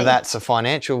And whether community. that's a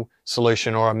financial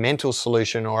solution or a mental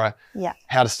solution or a Yeah,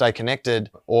 how to stay connected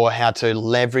or how to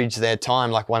leverage their time.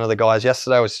 Like one of the guys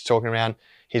yesterday was talking around,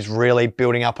 he's really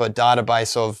building up a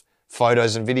database of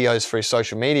photos and videos for his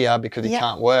social media because he Yeah.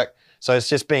 can't work. So it's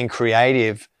just being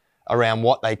creative around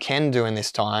what they can do in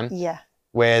this time. yeah,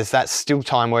 Whereas that's still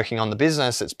time working on the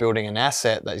business. It's building an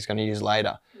asset that he's going to use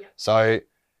later. Yeah. So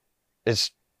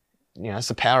it's, it's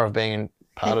the power of being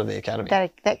part of the academy.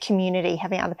 that community,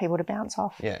 having other people to bounce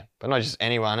off. Yeah. But not just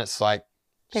anyone. It's like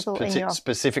People in your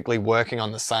specifically working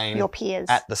on the same, your peers.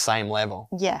 at the same level.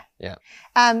 Yeah. Yeah.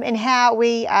 And how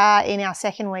we are in our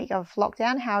second week of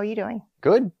lockdown. How are you doing?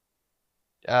 Good.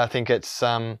 I think it's,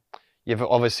 you've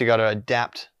obviously got to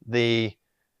adapt the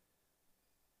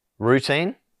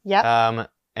routine. Yep.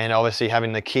 And obviously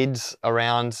having the kids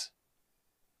around,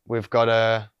 we've got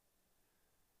to,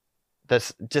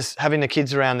 that's just having the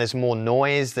kids around, there's more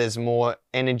noise, there's more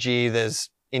energy, there's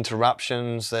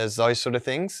interruptions, there's those sort of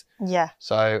things. Yeah.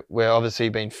 So we're obviously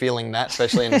been feeling that,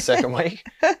 especially in the second week.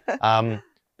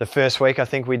 The first week, I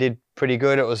think we did pretty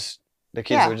good. It was, the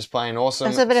kids were just playing awesome. It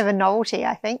was a bit of a novelty,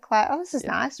 I think. Like, oh, this is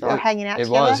nice. We're hanging out together.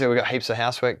 It was. Yeah, we got heaps of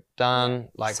housework done.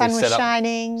 Like, sun was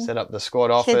shining. Set up the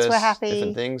squad office. Kids were happy.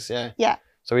 Different things, yeah. Yeah.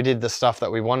 So we did the stuff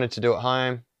that we wanted to do at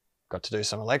home. Got to do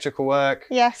some electrical work.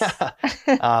 Yes.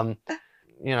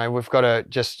 You know, we've got to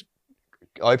just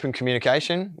open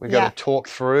communication. We've got to talk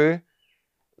through.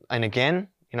 And again,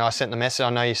 you know, I sent the message. I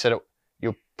know you said it,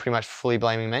 you're pretty much fully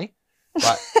blaming me,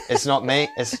 but it's not me.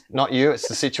 It's not you. It's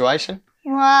the situation.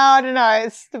 Well, I don't know.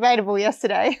 It's debatable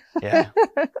yesterday. Yeah.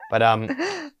 But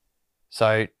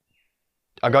so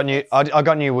I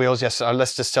got new wheels yesterday.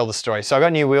 Let's just tell the story. So I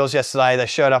got new wheels yesterday. They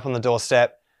showed up on the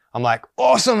doorstep. I'm like,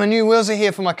 awesome, the new wheels are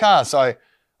here for my car. So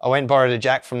I went and borrowed a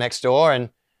jack from next door, and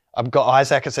I've got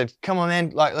Isaac. I said, come on,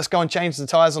 man, like, let's go and change the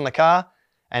tires on the car.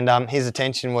 And his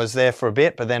attention was there for a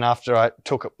bit, but then after I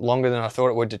took longer than I thought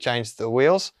it would to change the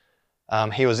wheels,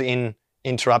 he was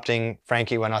interrupting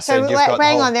Frankie when I said,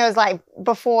 hang on, there was like,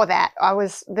 before that,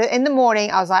 in the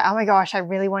morning, I was like, oh my gosh, I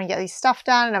really want to get this stuff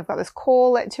done, and I've got this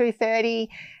call at 2:30,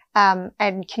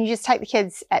 and can you just take the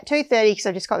kids at 2:30, because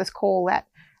I've just got this call that,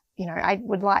 you know, I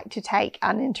would like to take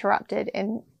uninterrupted.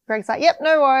 And Greg's like, yep,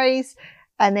 no worries.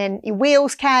 And then your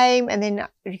wheels came, and then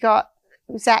you got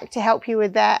Zach to help you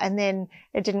with that, and then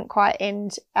it didn't quite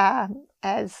end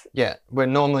as... Yeah, where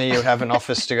normally you would have an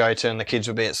office to go to and the kids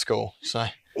would be at school, so...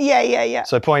 Yeah.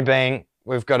 So point being,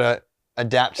 we've got to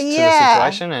adapt to the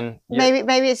situation, and...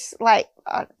 Maybe it's like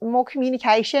more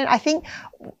communication. I think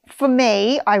for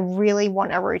me, I really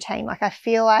want a routine. Like, I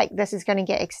feel like this is going to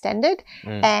get extended,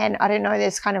 and I don't know,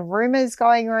 there's kind of rumors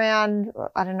going around.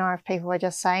 I don't know if people are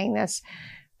just saying this,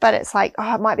 but it's like,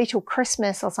 oh, it might be till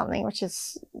Christmas or something, which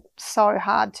is so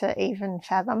hard to even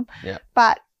fathom. Yeah.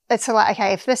 But it's like,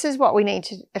 okay, if this is what we need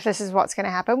to, if this is what's going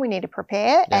to happen, we need to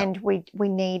prepare, and we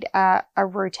need a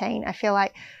routine. I feel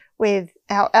like with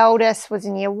our eldest was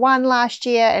in year 1 last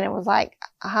year, and it was like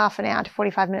a half an hour to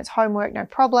 45 minutes homework, no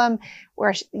problem.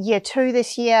 Whereas year 2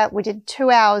 this year, we did 2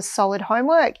 hours solid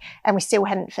homework and we still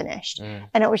hadn't finished.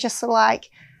 And it was just sort of like,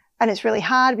 and it's really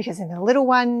hard because then the little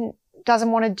one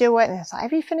doesn't want to do it, and it's like,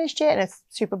 have you finished yet? And it's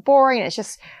super boring. And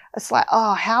it's like,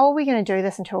 oh, how are we going to do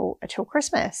this until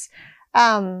Christmas?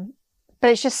 But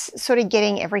it's just sort of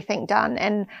getting everything done.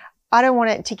 And I don't want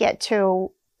it to get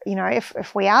to, you know,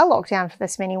 if we are locked down for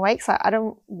this many weeks, I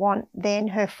don't want then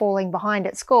her falling behind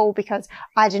at school because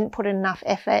I didn't put in enough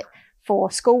effort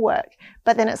for schoolwork.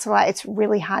 But then it's like, it's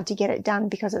really hard to get it done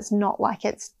because it's not like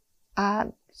it's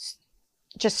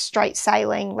just straight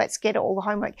sailing, let's get all the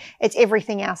homework. It's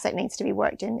everything else that needs to be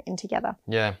worked in together.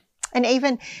 Yeah. And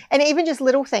even just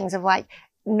little things of like,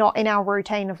 not in our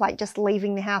routine of like just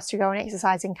leaving the house to go and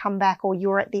exercise and come back, or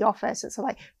you're at the office. It's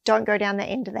like, don't go down the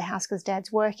end of the house because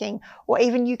dad's working, or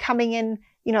even you coming in,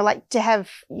 you know, like to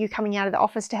have you coming out of the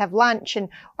office to have lunch, and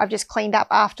I've just cleaned up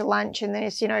after lunch, and then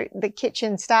it's, you know, the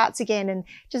kitchen starts again, and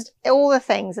just all the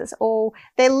things.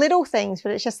 They're little things,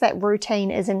 but it's just that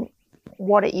routine isn't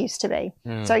what it used to be.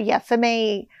 So yeah, for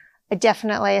me,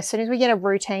 definitely as soon as we get a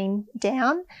routine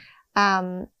down,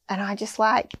 and I just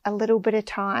like a little bit of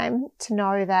time to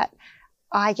know that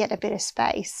I get a bit of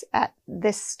space at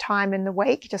this time in the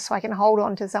week just so I can hold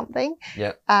on to something.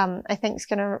 Yep. I think it's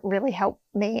going to really help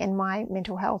me in my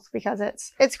mental health, because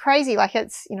it's crazy. Like,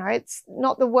 it's, you know, it's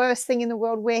not the worst thing in the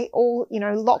world. We're all, you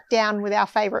know, locked down with our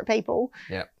favorite people.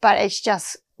 Yeah. But it's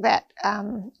just that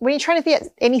when you're trying to get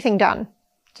anything done,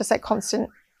 just that constant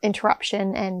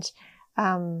interruption, and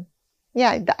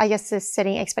I guess there's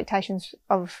setting expectations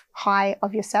of high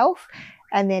of yourself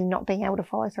and then not being able to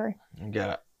follow through. Get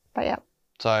it. But yeah.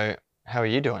 So how are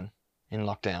you doing in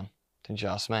lockdown? Didn't you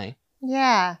ask me?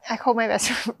 Yeah. I called my best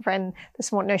friend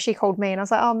this morning. No, she called me, and I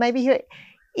was like, oh, maybe her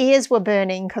ears were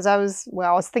burning because I was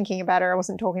thinking about her. I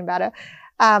wasn't talking about her.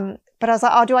 But I was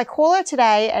like, oh, do I call her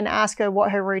today and ask her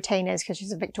what her routine is, because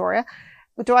she's in Victoria?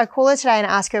 Do I call her today and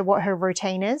ask her what her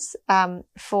routine is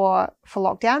for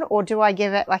lockdown, or do I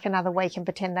give it like another week and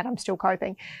pretend that I'm still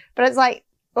coping? But it's like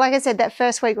I said, that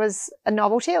first week was a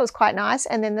novelty. It was quite nice.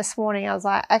 And then this morning I was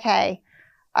like, okay,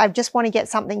 I just want to get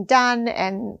something done,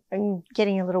 and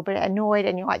getting a little bit annoyed,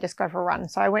 and you're like, just go for a run.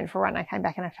 So I went for a run. I came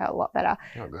back and I felt a lot better.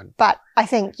 Oh, good. But I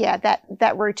think, yeah,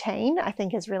 that routine I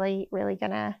think is really, really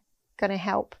gonna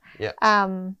help. Yeah.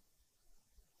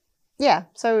 Yeah,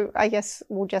 so I guess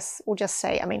we'll just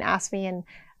see. I mean, ask me in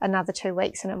another 2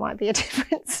 weeks and it might be a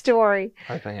different story.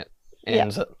 Hoping it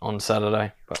ends on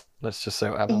Saturday, but let's just see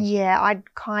what happens. Yeah, I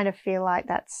kind of feel like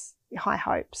that's high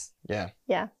hopes. Yeah.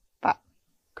 Yeah, but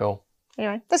cool.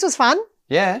 Anyway, this was fun.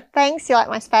 Yeah. Thanks. You like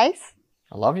my space?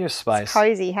 I love your space. It's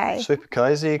cozy, hey? Super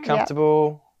cozy,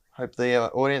 comfortable. Hope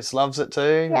the audience loves it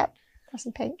too. Yep. Nice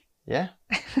and pink. Yeah,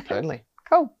 totally.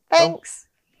 Cool. Thanks.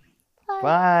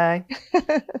 Bye.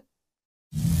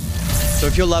 So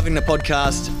if you're loving the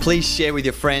podcast, please share with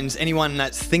your friends, anyone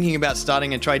that's thinking about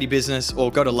starting a tradie business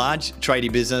or got a large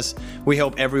tradie business. We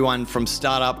help everyone from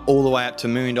startup all the way up to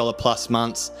 $1 million plus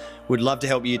months. We'd love to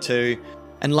help you too.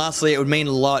 And lastly, it would mean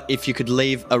a lot if you could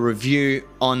leave a review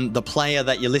on the player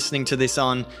that you're listening to this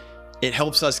on. It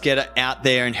helps us get it out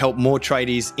there and help more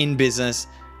tradies in business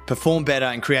perform better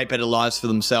and create better lives for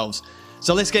themselves.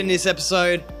 So let's get into this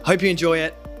episode. Hope you enjoy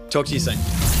it. Talk to you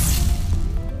soon.